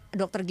misalnya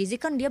dokter gizi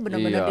kan dia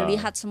benar-benar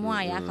dilihat semua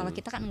ya. Kalau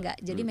kita kan enggak.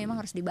 Jadi memang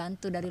harus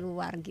dibantu dari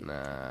luar gitu.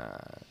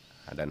 Nah,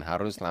 dan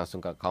harus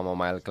langsung ke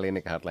Camomile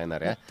Clinic Hardliner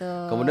ya.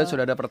 Betul. Kemudian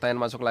sudah ada pertanyaan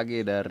masuk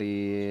lagi dari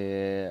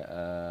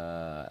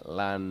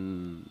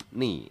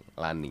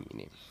Lani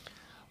ini.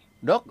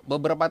 Dok,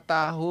 beberapa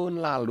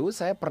tahun lalu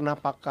saya pernah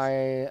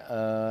pakai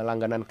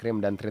langganan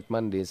krim dan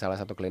treatment di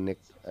salah satu klinik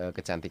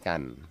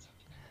kecantikan.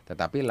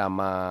 Tetapi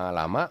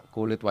lama-lama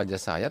kulit wajah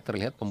saya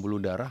terlihat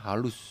pembuluh darah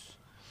halus.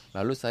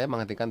 Lalu saya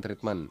menghentikan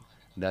treatment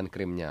dan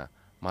krimnya.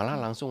 Malah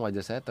langsung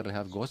wajah saya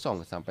terlihat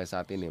gosong sampai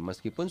saat ini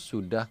meskipun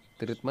sudah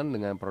treatment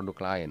dengan produk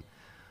lain.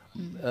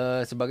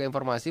 Sebagai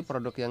informasi,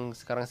 produk yang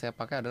sekarang saya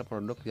pakai adalah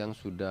produk yang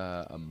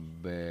sudah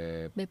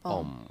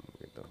BPOM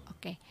gitu.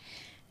 Oke.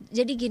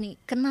 Jadi gini,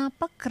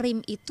 kenapa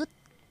krim itu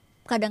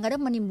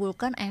kadang-kadang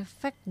menimbulkan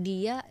efek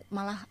dia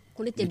malah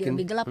kulit jadi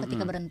lebih gelap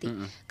ketika berhenti?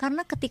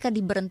 Karena ketika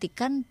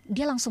diberhentikan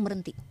dia langsung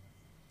berhenti.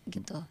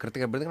 Gitu.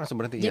 Ketika berhenti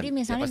langsung berhenti. Jadi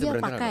misalnya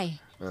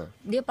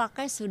dia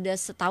pakai sudah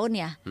setahun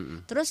ya,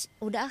 terus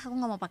udah aku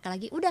nggak mau pakai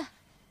lagi, udah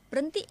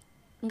berhenti,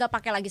 nggak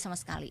pakai lagi sama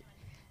sekali.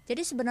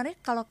 Jadi sebenarnya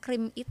kalau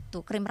krim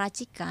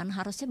racikan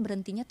harusnya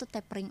berhentinya tuh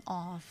tapering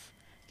off,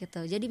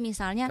 gitu. Jadi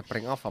misalnya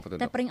tapering off apa tuh?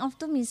 Tapering off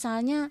tuh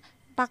misalnya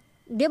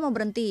dia mau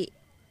berhenti.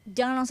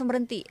 Jangan langsung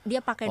berhenti.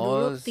 Dia pakai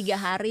dulu 3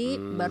 hari,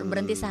 baru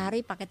berhenti sehari,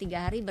 pakai 3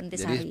 hari, berhenti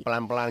sehari. Jadi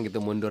pelan-pelan gitu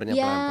mundurnya,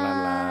 pelan-pelan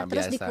lah.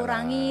 Terus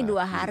dikurangi 2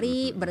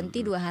 hari,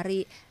 berhenti 2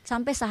 hari,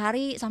 sampai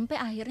sehari,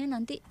 sampai akhirnya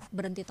nanti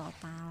berhenti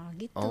total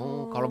gitu.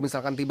 Oh, kalau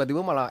misalkan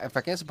tiba-tiba malah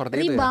efeknya seperti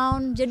itu ya?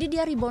 Rebound, jadi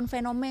dia rebound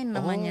fenomen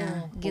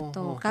namanya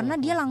gitu. Karena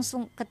dia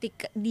langsung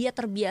ketika dia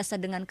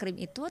terbiasa dengan krim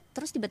itu,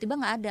 terus tiba-tiba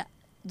nggak ada.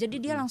 Jadi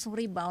dia langsung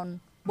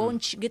rebound,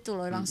 bounce gitu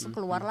loh, langsung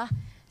keluarlah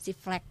si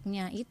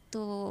fleknya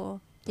itu.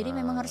 Jadi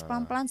memang harus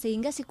pelan-pelan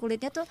sehingga si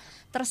kulitnya tuh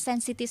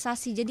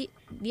tersensitisasi. Jadi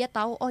dia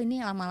tahu oh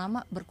ini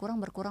lama-lama berkurang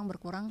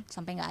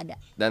sampai nggak ada.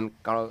 Dan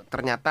kalau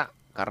ternyata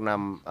karena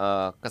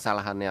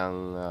kesalahan yang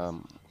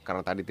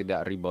karena tadi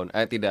tidak rebound,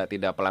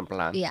 tidak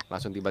pelan-pelan,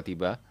 langsung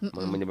tiba-tiba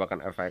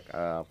menyebabkan efek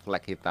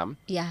flek hitam.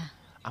 Iya.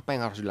 Apa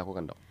yang harus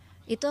dilakukan, Dok?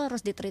 Itu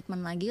harus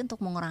ditreatment lagi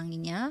untuk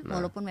menguranginya,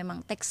 walaupun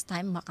memang takes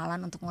time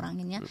bakalan untuk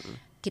menguranginya.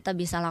 Kita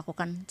bisa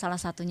lakukan salah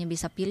satunya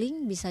bisa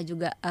peeling, bisa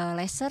juga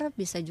laser,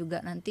 bisa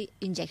juga nanti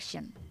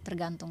injection,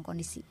 tergantung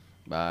kondisi.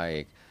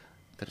 Baik,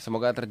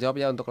 semoga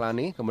terjawab ya untuk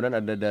Lani. Kemudian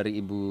ada dari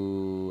Ibu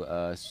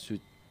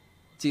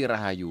Suci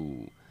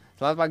Rahayu.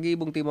 Selamat pagi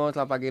Bung Timo,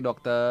 selamat pagi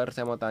dokter.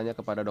 Saya mau tanya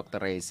kepada dokter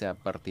Reisa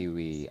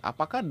Pertiwi,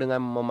 apakah dengan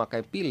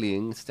memakai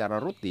peeling secara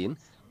rutin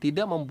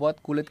tidak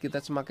membuat kulit kita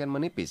semakin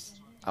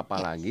menipis?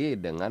 Apalagi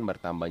dengan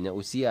bertambahnya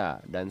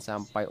usia, dan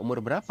sampai umur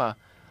berapa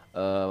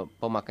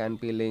pemakaian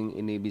peeling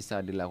ini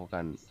bisa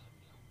dilakukan?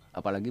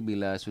 Apalagi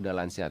bila sudah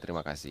lansia.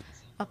 Terima kasih.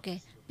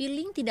 Oke,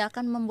 peeling tidak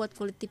akan membuat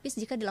kulit tipis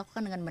jika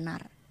dilakukan dengan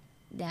benar.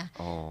 Ya.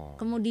 Oh.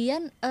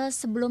 Kemudian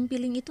sebelum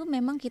peeling itu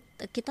memang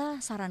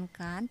kita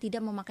sarankan tidak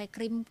memakai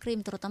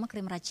krim-krim, terutama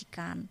krim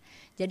racikan.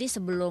 Jadi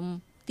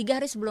 3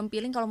 hari sebelum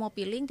peeling, kalau mau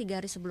peeling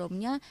 3 hari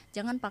sebelumnya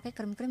jangan pakai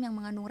krim-krim yang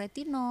mengandung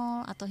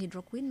retinol atau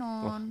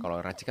hidroquinone. Kalau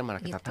racikan malah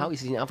kita Gitu. tahu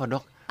isinya apa,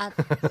 Dok.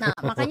 Nah,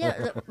 makanya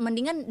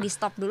mendingan di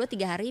stop dulu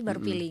 3 hari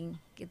baru peeling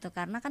gitu,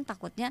 karena kan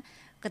takutnya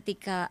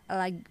ketika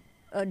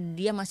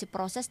dia masih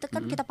proses itu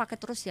kan kita pakai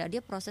terus ya,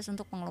 dia proses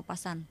untuk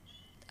pengelupasan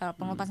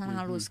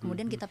halus,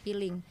 kemudian kita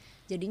peeling,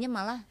 jadinya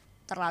malah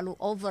terlalu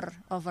over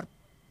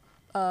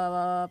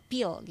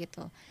peel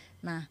gitu.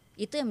 Nah,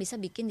 itu yang bisa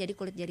bikin jadi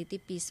kulit jadi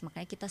tipis.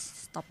 Makanya kita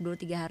stop dulu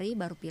 3 hari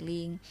baru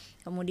peeling.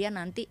 Kemudian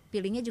nanti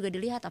peelingnya juga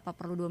dilihat apa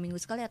perlu 2 minggu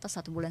sekali atau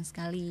 1 bulan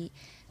sekali.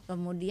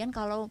 Kemudian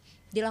kalau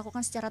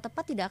dilakukan secara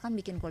tepat tidak akan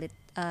bikin kulit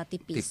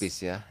tipis.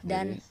 Tipis ya.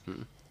 Dan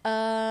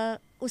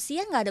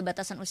usia nggak ada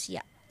batasan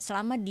usia.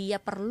 Selama dia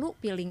perlu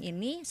peeling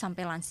ini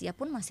sampai lansia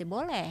pun masih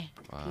boleh.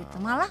 Gitu.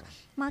 Malah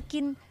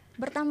makin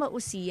bertambah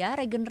usia,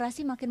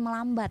 regenerasi makin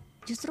melambat.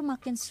 Justru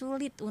makin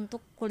sulit untuk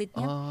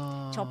kulitnya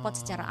copot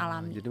secara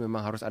alami. Jadi memang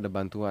harus ada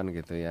bantuan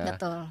gitu ya.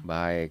 Betul.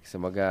 Baik,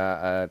 semoga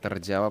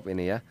terjawab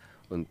ini ya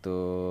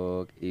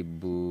untuk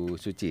Ibu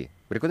Suci.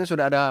 Berikutnya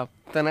sudah ada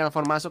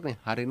telepon masuk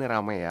nih. Hari ini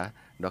ramai ya,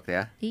 Dok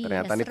ya. Iya,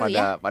 Ternyata nih seru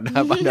ya. pada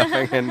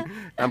pengen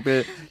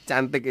tampil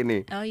cantik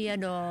ini. Oh iya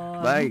dong.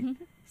 Baik,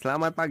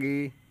 selamat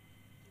pagi.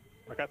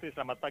 Terima kasih,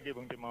 selamat pagi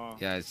Bung Timo.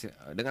 Ya,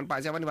 dengan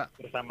Pak siapa nih Pak?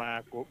 Bersama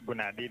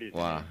Gunadi di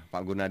sini. Wah,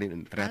 Pak Gunadi.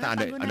 Ternyata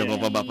Halo, Pak ada Gunadi.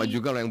 bapak-bapak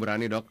juga loh yang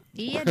berani, Dok.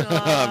 Iya dong.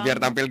 Biar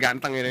tampil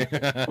ganteng ini.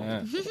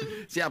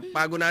 Siap,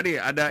 Pak Gunadi.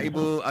 Ada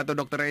Ibu atau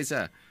Dokter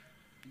Reisa?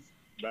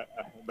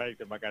 Baik,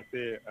 terima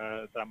kasih.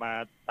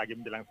 Selamat pagi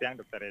menjelang siang,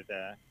 Dokter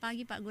Reisa.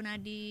 Pagi Pak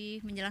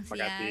Gunadi menjelang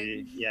Terima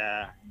kasih. siang.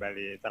 Ya,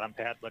 kembali. Salam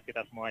sehat buat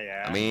kita semua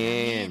ya.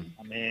 Amin.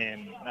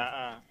 Amin.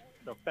 Nah,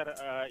 Dokter,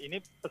 ini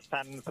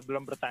pesan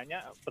sebelum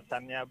bertanya,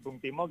 pesannya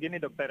Bung Timo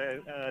gini, Dokter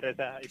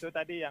Reza, itu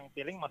tadi yang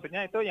peeling,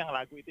 maksudnya itu yang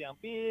lagu itu yang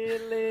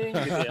peeling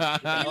gitu ya.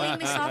 Feeling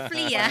me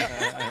softly ya.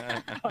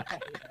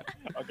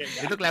 Oke,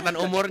 Itu kelihatan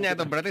umurnya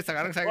tuh. Berarti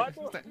sekarang saya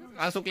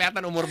langsung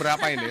kelihatan umur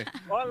berapa ini.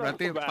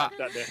 Berarti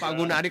Pak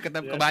Gunadi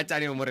kebaca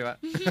nih umurnya, Pak.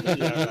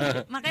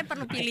 Makanya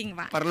perlu peeling,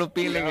 Pak. Perlu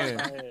peeling ini.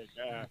 Baik,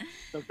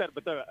 Dokter,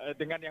 betul.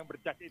 Dengan yang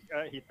bercak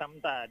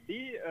hitam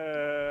tadi,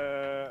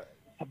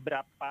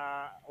 seberapa,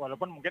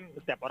 walaupun mungkin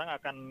setiap orang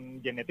akan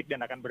genetik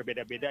dan akan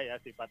berbeda-beda ya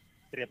sifat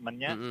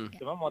treatmentnya.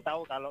 Cuma mau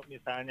tahu kalau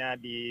misalnya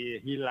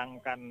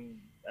dihilangkan,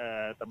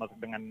 termasuk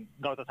dengan,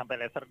 nggak usah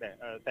sampai laser deh.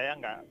 Saya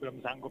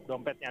belum sanggup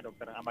dompetnya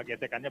dokter, sama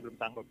gesekannya belum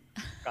sanggup.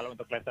 Kalau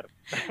untuk laser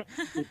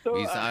itu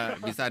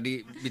Bisa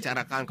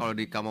dibicarakan kalau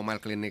di Camomile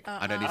Clinic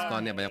ada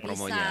diskonnya, banyak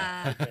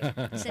promonya.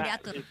 Bisa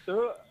diatur.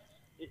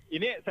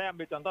 Ini saya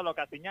ambil contoh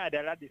lokasinya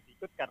adalah di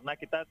Sikut karena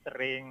kita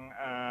sering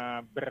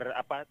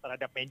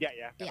terhadap meja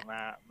ya,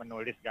 karena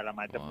menulis segala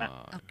macam.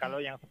 Nah,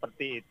 kalau yang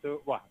seperti itu,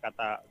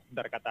 kata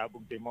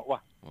Bung Timo,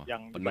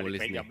 yang di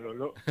balik meja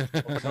melulu,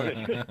 penulis.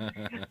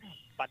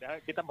 Padahal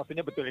kita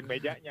maksudnya betulin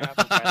mejanya,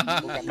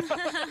 bukan.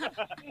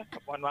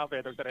 Mohon maaf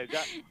ya Dokter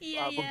Reza,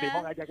 Bung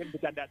Timo ngajakin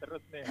bercanda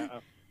terus nih.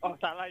 Oh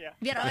salah ya.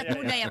 Biar awet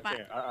muda ya Pak.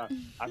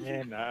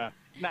 Amin.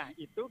 Nah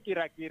itu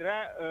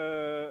kira-kira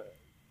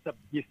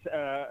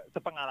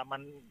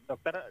sepengalaman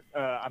dokter,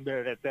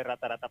 ambil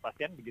rata-rata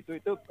pasien begitu,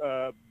 itu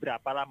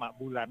berapa lama,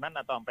 bulanan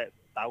atau sampai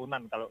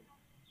tahunan kalau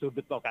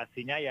sudut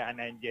lokasinya ya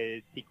hanya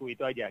siku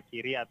itu aja,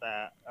 kiri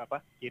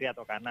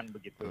atau kanan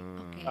begitu.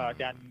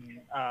 Dan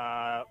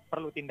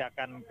perlu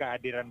tindakan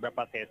kehadiran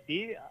berapa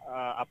sesi,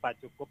 apa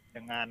cukup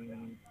dengan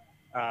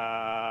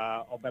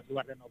obat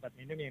luar dan obat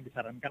minum yang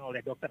disarankan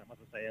oleh dokter,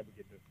 maksud saya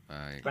begitu.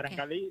 Baik.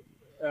 Barangkali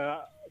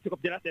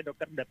cukup jelas ya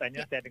dokter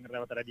datanya, saya dengar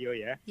lewat radio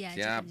ya.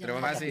 Siap,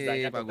 terima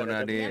kasih Pak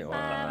Gunadi.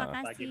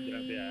 Makasih.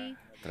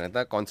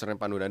 Ternyata concern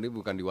Pak Gunadi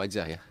bukan di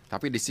wajah ya,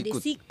 tapi di sikut.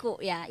 Di siku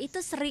ya,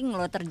 itu sering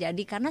loh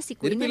terjadi karena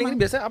siku Jadi ini peeling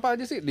biasanya apa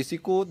aja sih? Di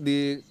sikut,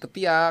 di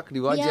ketiak, di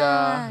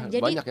wajah,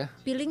 jadi banyak ya?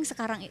 Peeling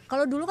sekarang,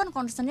 kalau dulu kan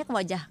concernnya ke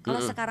wajah, kalau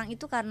sekarang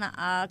itu karena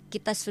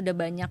kita sudah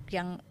banyak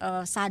yang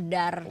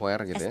sadar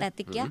Aware gitu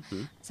estetik ya,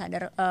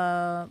 sadar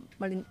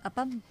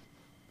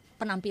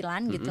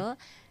penampilan gitu.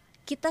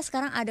 Kita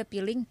sekarang ada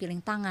peeling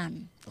tangan,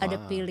 ada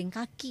peeling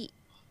kaki,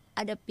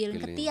 ada peeling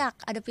ketiak,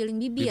 ada peeling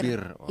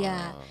bibir.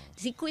 Ya,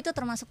 siku itu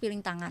termasuk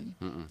peeling tangan.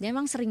 Dan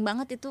memang sering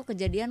banget itu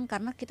kejadian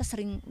karena kita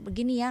sering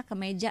begini ya ke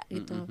meja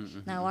gitu.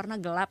 Nah, warna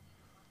gelap.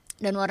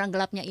 Dan warna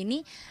gelapnya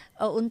ini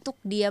untuk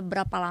dia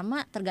berapa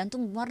lama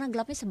tergantung warna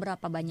gelapnya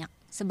seberapa banyak,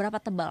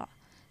 seberapa tebal.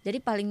 Jadi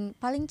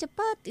paling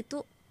cepat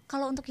itu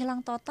kalau untuk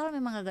hilang total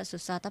memang agak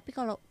susah, tapi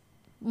kalau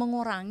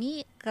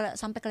mengurangi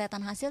sampai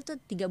kelihatan hasil tuh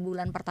 3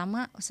 bulan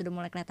pertama sudah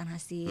mulai kelihatan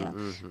hasil.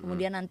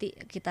 Kemudian nanti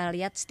kita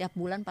lihat setiap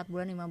bulan, 4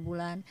 bulan, 5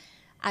 bulan.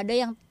 Ada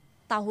yang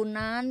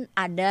tahunan,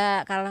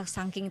 ada kalau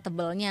saking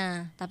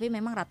tebelnya. Tapi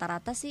memang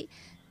rata-rata sih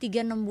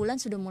 3-6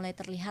 bulan sudah mulai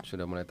terlihat.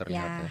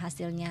 Ya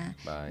hasilnya.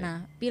 Baik.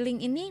 Nah,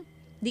 peeling ini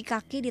di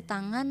kaki, di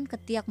tangan,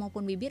 ketiak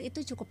maupun bibir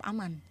itu cukup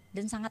aman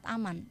dan sangat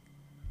aman.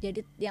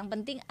 Jadi yang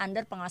penting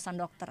under pengawasan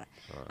dokter.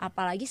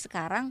 Apalagi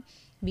sekarang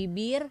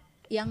bibir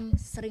yang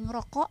sering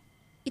rokok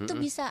itu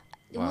bisa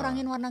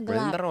ngurangin warna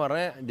gelap. Bener,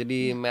 warnanya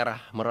jadi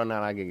merah merona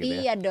lagi gitu ya.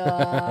 Iya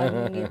dong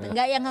gitu.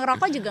 Enggak, yang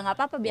ngerokok juga nggak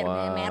apa-apa biar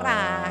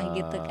merah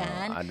gitu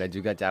kan. Ada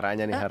juga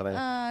caranya nih hartanya.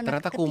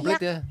 Ternyata ketiak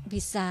komplit ya.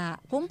 Bisa,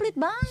 komplit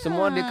banget.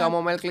 Semua di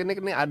Camomile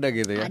Clinic nih ada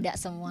gitu ya. Ada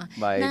semua.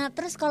 Baik. Nah,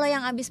 terus kalau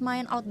yang abis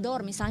main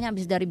outdoor, misalnya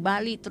abis dari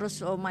Bali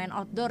terus main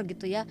outdoor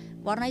gitu ya,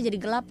 warnanya jadi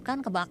gelap kan,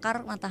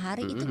 kebakar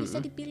matahari, itu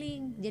bisa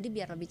dipiling. Jadi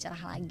biar lebih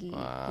cerah lagi.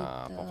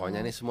 Gitu.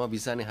 Pokoknya nih semua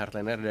bisa nih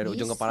Heartliner dari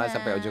ujung kepala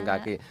sampai ujung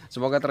kaki.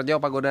 Semoga terjawab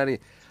Pak Godari.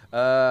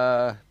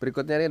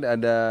 Berikutnya nih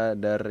ada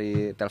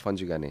dari telepon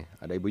juga nih.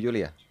 Ada Ibu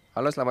Yuli ya.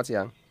 Halo, selamat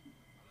siang.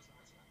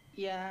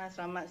 Iya,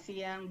 selamat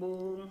siang,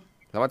 Bung.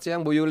 Selamat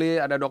siang Bu Yuli,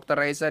 ada Dokter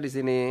Reisa di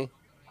sini.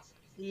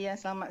 Iya,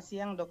 selamat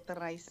siang Dokter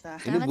Reisa.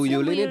 Ini Bu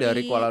Yuli ini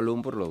dari Kuala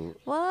Lumpur loh.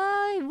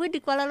 Wah, Ibu di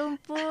Kuala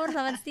Lumpur,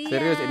 selamat siang.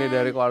 Serius, ini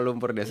dari Kuala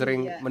Lumpur, dia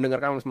sering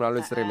mendengarkan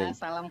melalui streaming.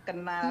 Salam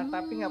kenal,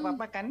 tapi nggak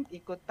apa-apa kan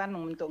ikutan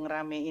untuk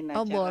ngeramein acara.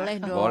 Oh, boleh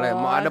dong. Boleh.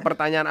 Mau ada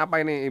pertanyaan apa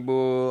ini Ibu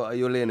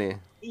Yuli nih?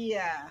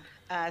 Iya,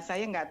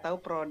 saya nggak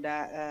tahu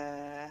produk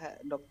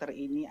dokter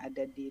ini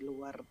ada di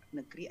luar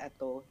negeri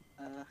atau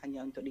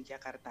hanya untuk di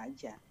Jakarta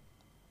aja.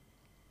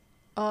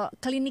 Oh,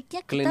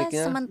 kliniknya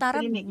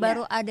sementara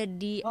baru ada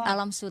di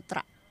Alam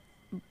Sutera.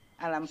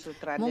 Alam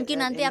Sutera.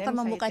 Mungkin nanti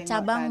akan membuka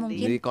cabang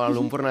mungkin di Kuala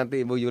Lumpur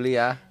nanti Ibu Yuli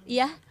ya.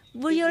 Iya,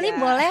 Bu Yuli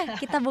boleh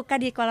kita buka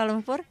di Kuala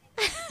Lumpur.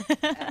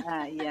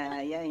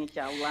 Iya,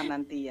 insya Allah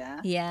nanti ya.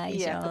 Iya,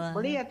 insya Allah.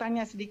 Boleh ya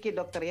tanya sedikit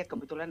dokter ya,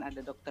 kebetulan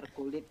ada dokter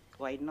kulit,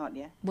 why not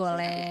ya?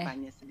 Boleh. Saya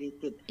tanya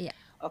sedikit. Iya.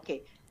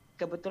 Oke,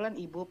 kebetulan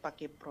Ibu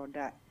pakai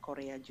produk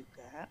Korea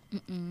juga,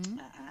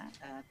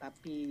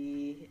 tapi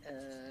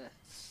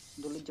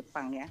dulu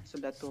Jepang ya,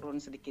 sudah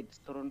turun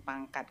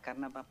pangkat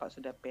karena Bapak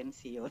sudah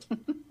pensiun.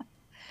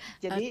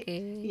 Jadi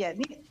ya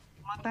ini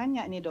mau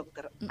tanya nih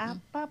dokter,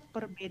 apa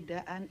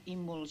perbedaan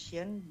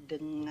emulsion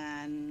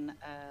dengan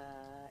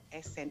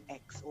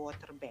SNX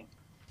water bank?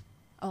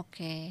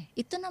 Oke,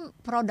 itu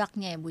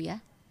produknya ya Bu ya?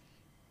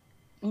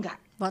 Enggak.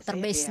 Water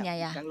base-nya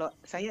ya. Kalau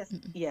saya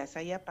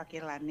saya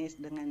pakai Laneige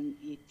dengan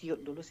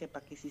Itiut, dulu saya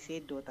pakai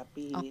Shiseido,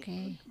 tapi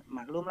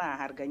maklum lah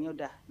harganya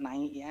udah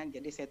naik ya,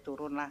 jadi saya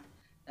turun lah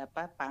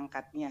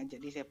pangkatnya,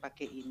 jadi saya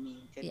pakai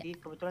ini. Jadi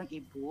kebetulan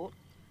Ibu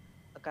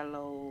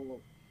kalau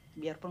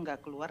biarpun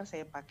nggak keluar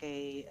saya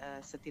pakai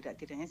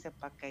setidak-tidaknya saya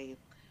pakai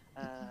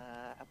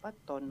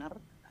toner,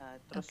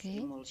 terus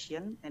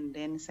emulsion, and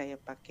then saya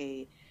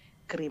pakai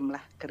krim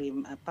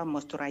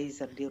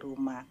moisturizer di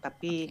rumah.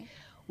 Tapi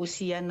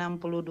usia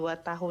 62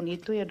 tahun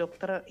itu ya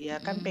dokter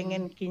ya kan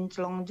pengen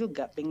kinclong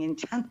juga, pengen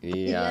cantik.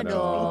 Iya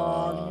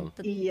dong.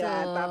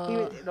 Iya,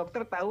 tapi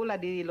dokter tahu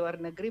lah di luar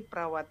negeri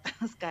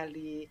perawatan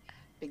sekali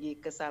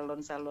pergi ke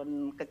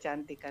salon-salon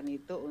kecantikan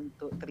itu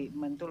untuk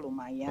treatment tuh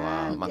lumayan.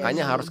 Wah,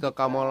 makanya harus ke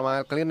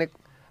Camomile Clinic,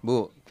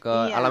 Bu, ke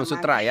Alam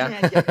Sutera ya.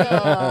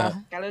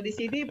 Kalau di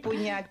sini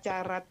punya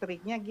cara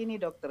triknya gini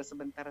dokter,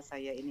 sebentar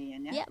saya ini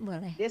ya. Ya,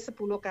 boleh. Dia 10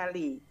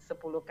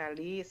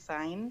 kali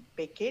sign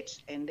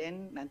package, and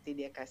then nanti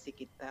dia kasih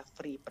kita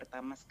free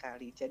pertama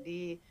sekali.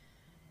 Jadi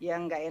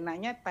yang nggak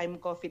enaknya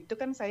time COVID itu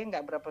kan saya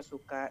nggak berapa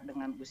suka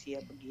dengan usia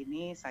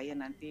begini. Saya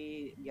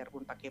nanti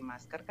biarpun pakai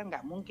masker kan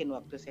nggak mungkin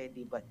waktu saya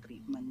dibuat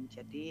treatment.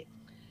 Jadi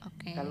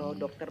kalau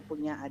dokter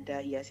punya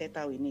ada, ya saya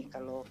tahu ini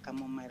kalau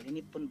Camomile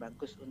ini pun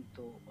bagus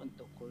untuk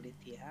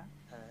kulit ya.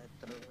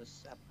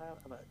 Terus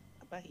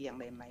apa yang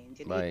lain-lain.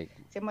 Jadi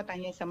saya mau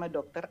tanya sama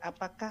dokter,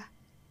 apakah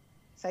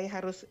saya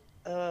harus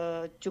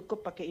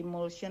cukup pakai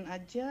emulsion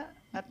aja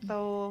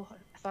atau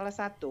salah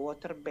satu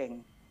water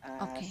bank?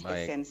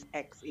 Essence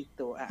X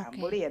itu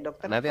boleh ya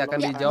dokter? Nanti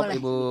akan dijawab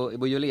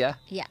Ibu Yuli ya.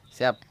 Iya.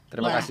 Siap,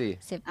 terima kasih.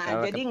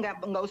 Jadi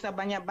nggak usah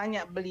banyak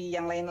beli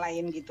yang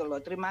lain-lain gitu loh.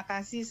 Terima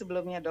kasih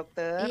sebelumnya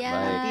dokter.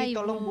 Nanti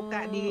tolong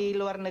buka di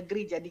luar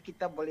negeri, jadi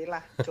kita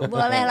bolehlah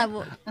coba. Boleh lah Bu,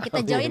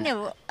 kita join ya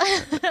Bu.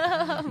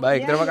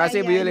 Baik, terima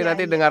kasih Bu Yuli.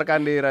 Nanti dengarkan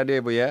di radio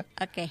Bu ya.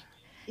 Oke.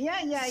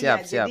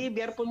 Iya. Jadi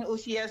biarpun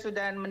usia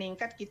sudah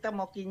meningkat, kita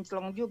mau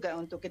kinclong juga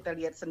untuk kita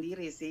lihat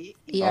sendiri sih.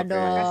 Iya dong.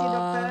 Terima kasih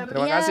dokter.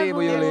 Terima kasih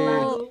Ibu Yuli.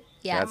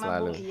 Sehat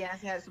selalu. Iya,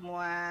 sehat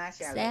semua.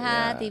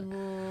 Sehat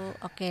Ibu.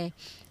 Oke.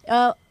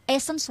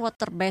 Essence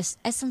water base.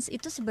 Essence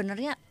itu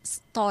sebenarnya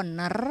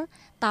toner,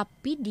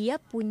 tapi dia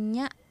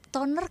punya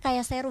toner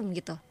kayak serum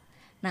gitu.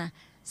 Nah,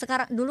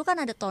 sekarang dulu kan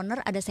ada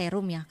toner, ada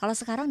serum ya. Kalau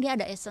sekarang dia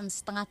ada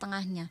essence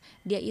tengah-tengahnya.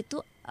 Dia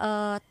itu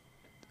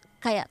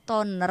kayak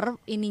toner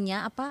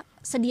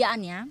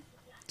sediaannya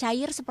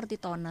cair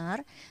seperti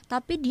toner,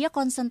 tapi dia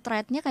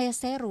konsentratnya kayak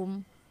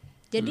serum.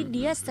 Jadi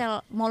dia sel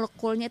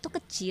molekulnya itu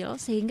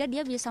kecil sehingga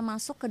dia bisa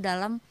masuk ke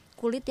dalam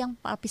kulit yang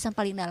lapisan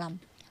paling dalam.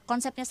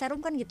 konsepnya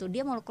serum kan gitu,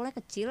 dia molekulnya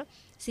kecil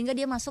sehingga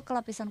dia masuk ke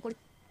lapisan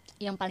kulit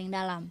yang paling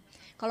dalam.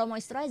 Kalau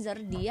moisturizer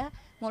dia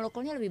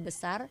molekulnya lebih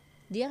besar,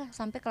 dia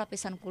sampai ke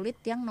lapisan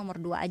kulit yang nomor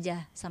 2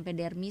 aja, sampai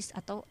dermis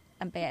atau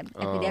sampai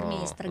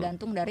epidermis,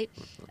 tergantung dari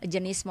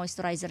jenis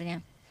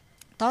moisturizernya.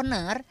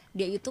 Toner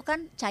dia itu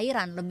kan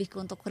cairan, lebih ke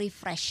untuk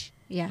refresh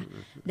ya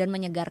dan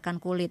menyegarkan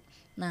kulit.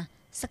 Nah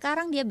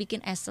sekarang dia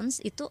bikin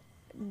essence itu,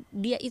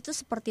 dia itu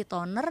seperti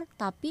toner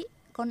tapi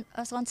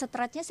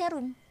konsentratnya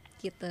serum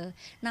gitu.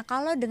 Nah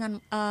kalau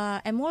dengan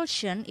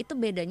emulsion itu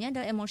bedanya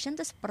adalah emulsion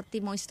itu seperti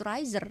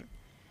moisturizer.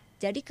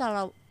 Jadi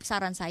kalau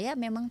saran saya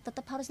memang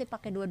tetap harus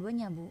dipakai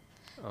dua-duanya Bu.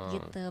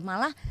 Gitu.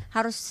 Malah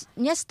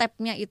harusnya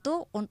stepnya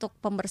itu untuk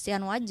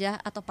pembersihan wajah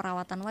atau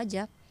perawatan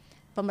wajah,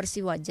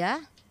 pembersih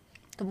wajah,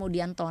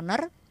 kemudian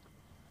toner,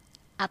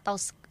 atau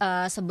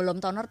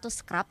sebelum toner tuh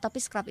scrub, tapi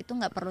scrub itu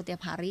nggak perlu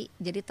tiap hari,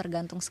 jadi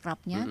tergantung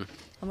scrubnya.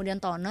 Kemudian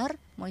toner,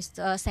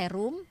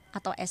 serum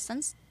atau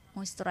essence,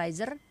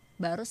 moisturizer,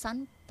 baru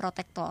sun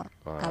protector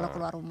kalau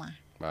keluar rumah.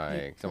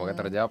 Baik, gitu. semoga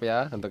terjawab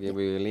ya untuk Ibu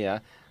Yuli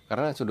ya.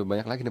 Karena sudah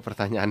banyak lagi nih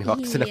pertanyaan,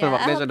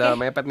 waktunya sudah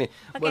mepet nih.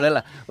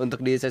 Bolehlah untuk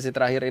di sesi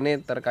terakhir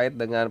ini terkait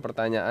dengan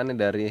pertanyaan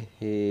dari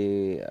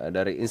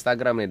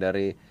Instagram nih,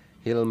 dari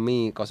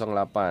Hilmi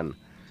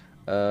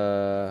 08.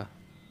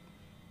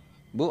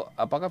 Bu,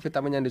 apakah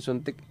vitamin yang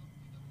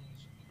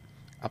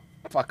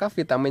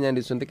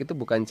disuntik itu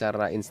bukan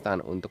cara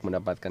instan untuk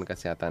mendapatkan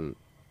kesehatan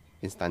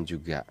instan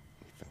juga?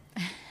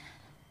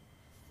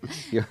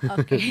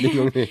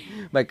 Bingung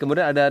nih. Baik,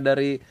 kemudian ada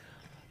dari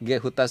G.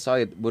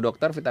 Hutasoid, Bu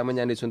Dokter, vitamin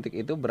yang disuntik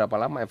itu berapa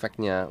lama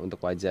efeknya untuk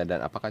wajah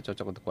dan apakah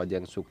cocok untuk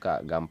wajah yang suka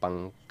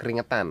gampang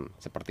keringetan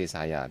seperti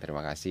saya?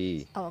 Terima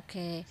kasih.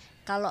 Oke.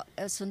 Kalau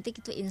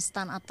suntik itu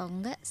instan atau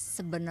enggak,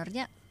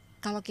 sebenarnya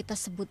kalau kita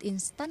sebut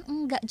instan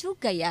enggak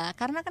juga ya,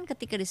 karena kan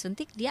ketika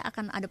disuntik dia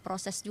akan ada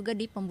proses juga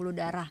di pembuluh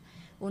darah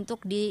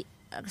untuk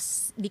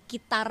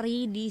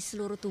dikitari di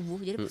seluruh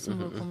tubuh. Jadi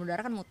pembuluh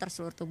darah kan muter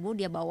seluruh tubuh,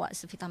 dia bawa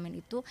vitamin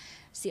itu,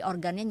 si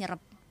organnya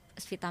nyerap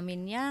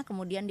vitaminnya,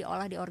 kemudian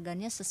diolah di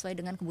organnya sesuai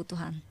dengan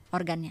kebutuhan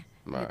organnya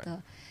gitu.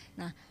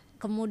 Nah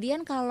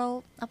kemudian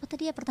kalau apa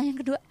tadi ya pertanyaan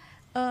kedua,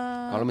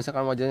 kalau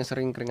misalkan wajahnya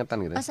sering keringetan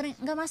gitu, sering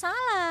nggak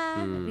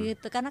masalah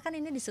gitu, karena kan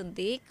ini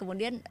disuntik,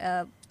 kemudian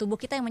tubuh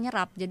kita yang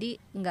menyerap,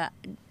 jadi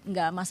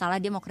nggak masalah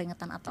dia mau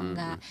keringetan atau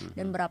enggak.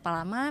 Dan berapa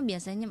lama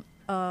biasanya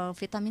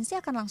vitamin C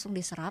akan langsung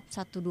diserap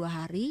 1-2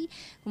 hari,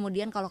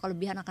 kemudian kalau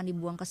kelebihan akan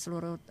dibuang ke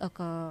seluruh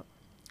ke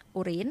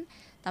urin.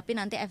 Tapi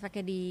nanti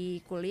efeknya di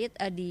kulit,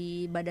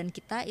 di badan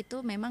kita itu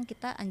memang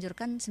kita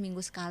anjurkan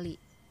seminggu sekali,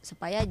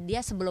 supaya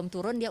dia sebelum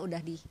turun dia udah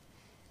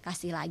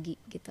dikasih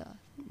lagi gitu.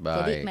 Baik.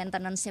 Jadi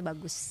maintenance-nya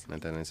bagus.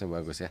 Maintenance-nya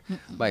bagus ya.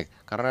 Baik,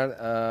 karena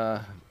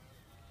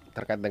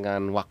terkait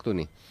dengan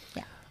waktu nih,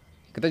 ya.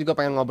 Kita juga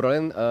pengen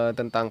ngobrolin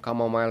tentang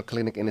Camomile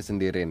Clinic ini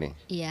sendiri nih.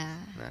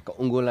 Iya. Nah,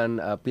 keunggulan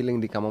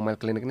peeling di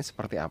Camomile Clinic ini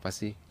seperti apa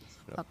sih?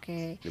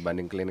 Oke.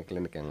 Dibanding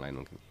klinik-klinik yang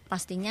lain mungkin.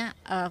 Pastinya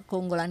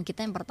keunggulan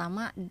kita yang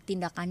pertama,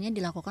 tindakannya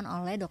dilakukan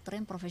oleh dokter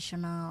yang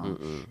profesional.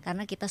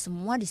 Karena kita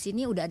semua di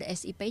sini udah ada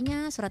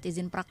SIP-nya, surat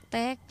izin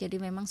praktek, jadi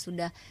memang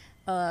sudah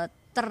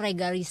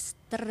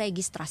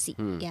terregistrasi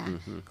ya.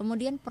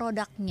 Kemudian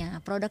produknya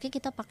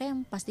kita pakai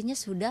yang pastinya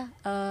sudah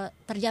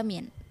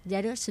terjamin.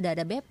 Jadi sudah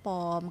ada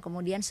BPOM,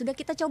 kemudian sudah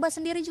kita coba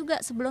sendiri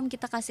juga sebelum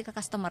kita kasih ke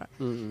customer.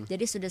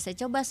 Jadi sudah saya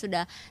coba,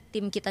 sudah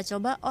tim kita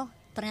coba, oh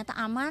ternyata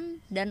aman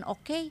dan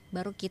oke,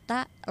 baru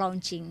kita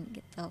launching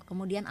gitu.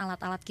 Kemudian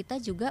alat-alat kita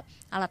juga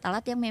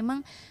alat-alat yang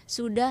memang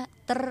sudah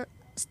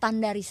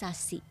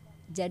terstandarisasi.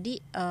 Jadi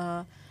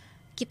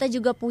kita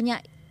juga punya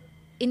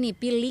ini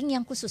peeling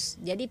yang khusus.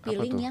 Jadi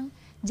peeling yang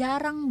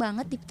jarang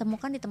banget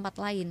ditemukan di tempat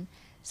lain,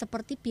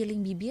 seperti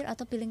peeling bibir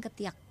atau peeling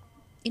ketiak.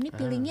 Ini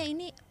peelingnya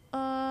ini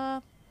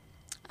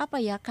apa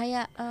ya,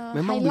 kayak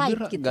memang highlight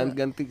bibir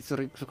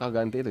gitu. suka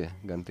ganti itu ya,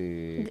 ganti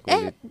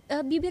kulit.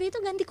 Bibir itu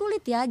ganti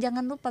kulit ya,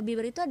 jangan lupa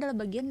bibir itu adalah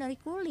bagian dari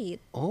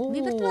kulit.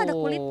 Bibir itu ada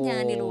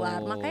kulitnya di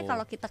luar, makanya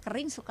kalau kita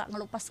kering suka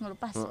ngelupas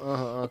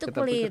itu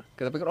kulit.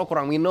 Kita pikir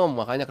kurang minum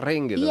makanya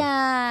kering gitu.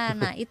 Iya,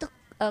 nah itu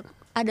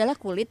adalah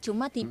kulit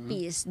cuma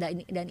tipis,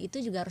 dan itu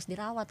juga harus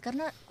dirawat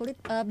karena kulit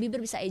bibir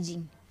bisa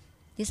aging,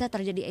 bisa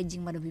terjadi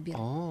aging pada bibir.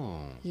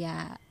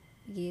 Ya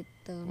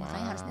gitu,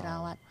 makanya harus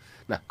dirawat.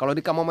 Nah, kalau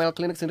di Camomile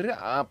Clinic sendiri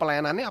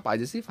pelayanannya apa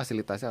aja sih,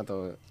 fasilitasnya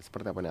atau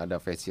seperti apa nih? Ada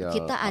facial?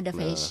 Kita ada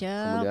acne,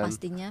 facial, kemudian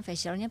pastinya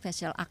facialnya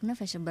facial acne,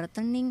 facial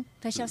brightening,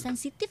 facial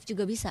sensitif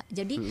juga bisa.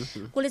 Jadi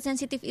kulit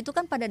sensitif itu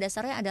kan pada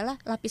dasarnya adalah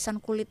lapisan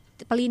kulit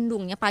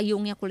pelindungnya,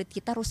 payungnya kulit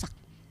kita rusak.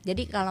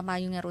 Jadi kalau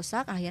payungnya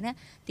rusak, akhirnya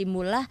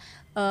timbullah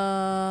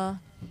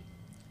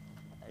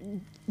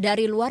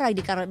dari luar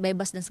radikal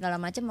bebas dan segala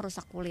macam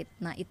merusak kulit.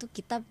 Nah itu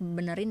kita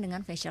benerin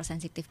dengan facial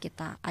sensitif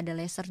kita. Ada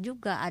laser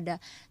juga,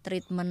 ada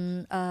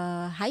treatment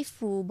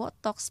HIFU,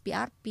 botox,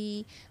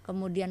 PRP,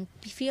 kemudian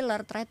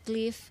filler, thread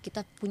lift,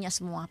 kita punya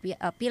semua.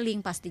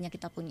 Peeling pastinya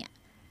kita punya.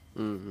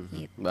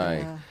 Gitu.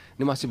 Baik.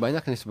 Ini masih banyak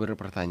nih sebenarnya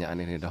pertanyaan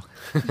ini, Dok.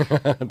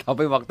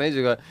 Tapi waktunya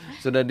juga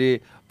sudah di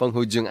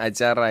penghujung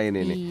acara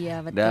ini nih. Iya,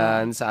 betul.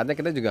 Dan saatnya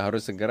kita juga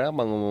harus segera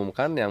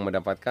mengumumkan yang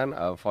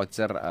mendapatkan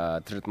voucher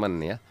treatment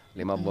ya.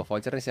 5 buah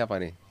voucher ini siapa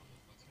nih?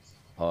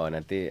 Oh,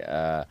 nanti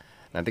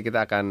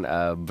kita akan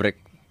break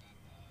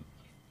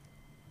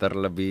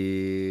terlebih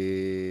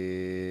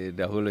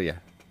dahulu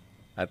ya.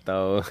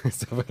 Atau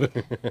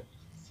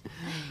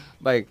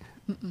baik.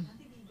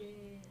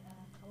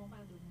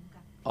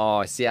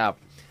 Oh,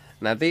 siap.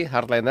 Nanti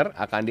Heartliner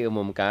akan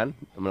diumumkan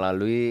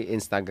melalui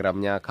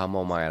Instagramnya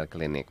Camomile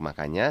Clinic.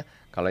 Makanya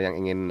kalau yang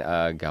ingin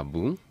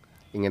gabung,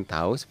 ingin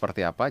tahu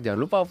seperti apa,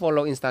 jangan lupa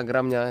follow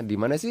Instagramnya. Di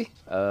mana sih?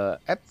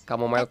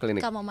 @Camomile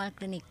Clinic. Camomile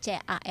Clinic,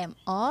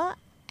 CAMOMILE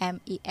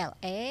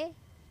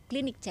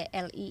Clinic,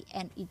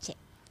 CLINIC.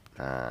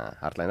 Nah,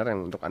 Heartliner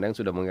yang untuk Anda yang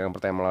sudah mengirim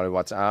pertanyaan melalui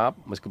WhatsApp,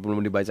 meskipun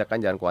belum dibacakan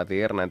jangan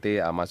khawatir,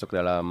 nanti masuk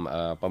dalam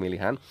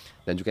pemilihan.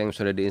 Dan juga yang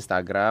sudah di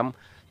Instagram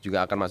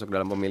juga akan masuk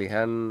dalam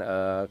pemilihan,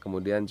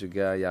 kemudian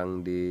juga yang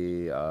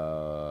di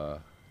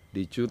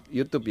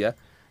YouTube ya.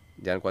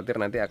 Jangan khawatir,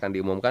 nanti akan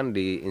diumumkan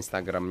di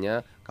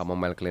Instagramnya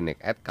Camomile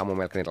Clinic,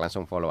 @Camomile Clinic,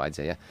 langsung follow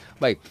aja ya.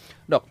 Baik,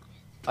 Dok,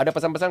 ada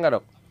pesan-pesan nggak,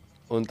 Dok,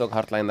 untuk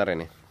Heartliner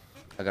ini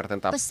agar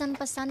tetap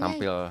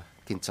tampil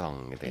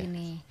kinclong gitu ya?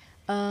 Ini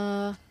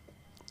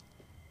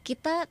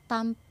kita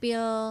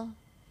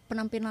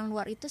penampilan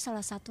luar itu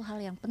salah satu hal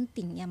yang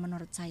penting ya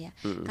menurut saya.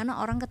 Karena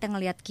orang ketika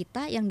ngelihat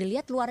kita, yang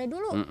dilihat luarnya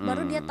dulu,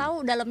 baru dia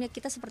tahu dalamnya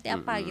kita seperti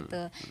apa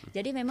gitu.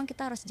 Jadi memang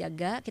kita harus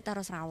jaga, kita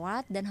harus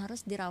rawat, dan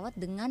harus dirawat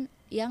dengan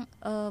yang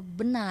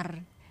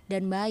benar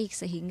dan baik,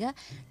 sehingga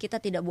kita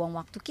tidak buang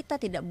waktu, kita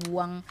tidak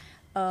buang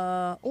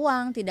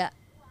uang,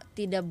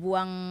 tidak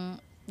buang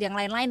yang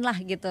lain-lain lah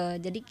gitu.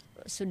 Jadi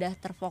sudah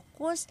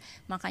terfokus,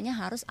 makanya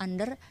harus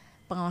under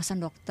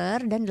pengawasan dokter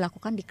dan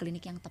dilakukan di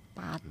klinik yang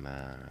tepat.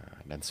 Nah,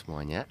 dan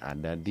semuanya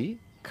ada di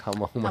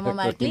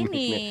Camomile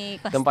Clinic.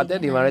 Tempatnya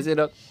di mana sih,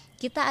 Dok?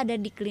 Kita ada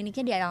di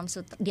kliniknya di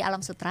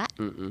Alam Sutera,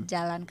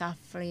 Jalan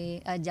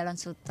Kafle, Jalan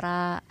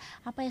Sutra,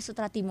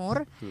 Sutra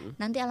Timur.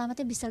 Nanti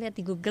alamatnya bisa lihat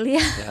di Google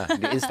ya.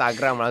 Di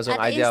Instagram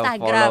langsung aja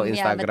follow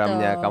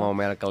Instagramnya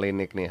Camomile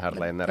Clinic nih,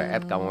 Heartliner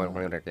 @Camomile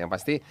Clinic. Yang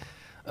pasti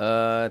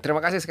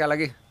terima kasih sekali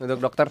lagi untuk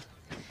dokter.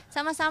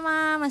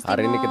 Sama-sama, Mas Timo.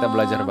 Hari ini kita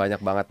belajar banyak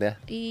banget ya.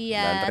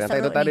 Iya. Dan ternyata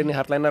itu tadi nih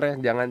Heartliner ya,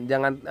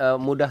 jangan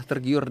mudah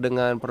tergiur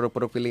dengan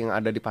produk-produk pilih yang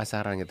ada di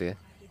pasaran gitu ya.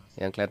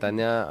 Yang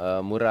kelihatannya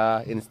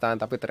murah, instan,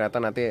 tapi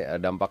ternyata nanti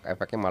dampak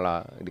efeknya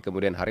malah di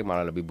kemudian hari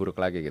malah lebih buruk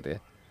lagi gitu ya.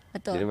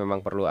 Betul. Jadi memang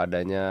perlu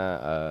adanya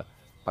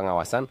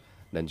pengawasan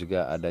dan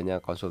juga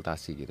adanya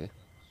konsultasi gitu ya.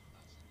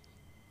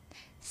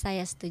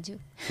 Saya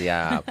setuju.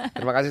 Siap.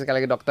 Terima kasih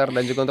sekali lagi dokter,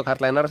 dan juga untuk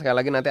Heartliner sekali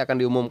lagi nanti akan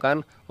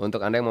diumumkan untuk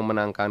Anda yang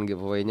memenangkan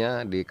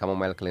giveaway-nya di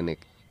Camomile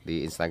Clinic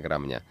di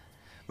Instagramnya.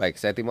 Baik,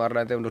 saya Timo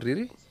Ardante undur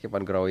diri. Keep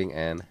on growing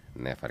and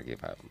never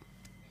give up.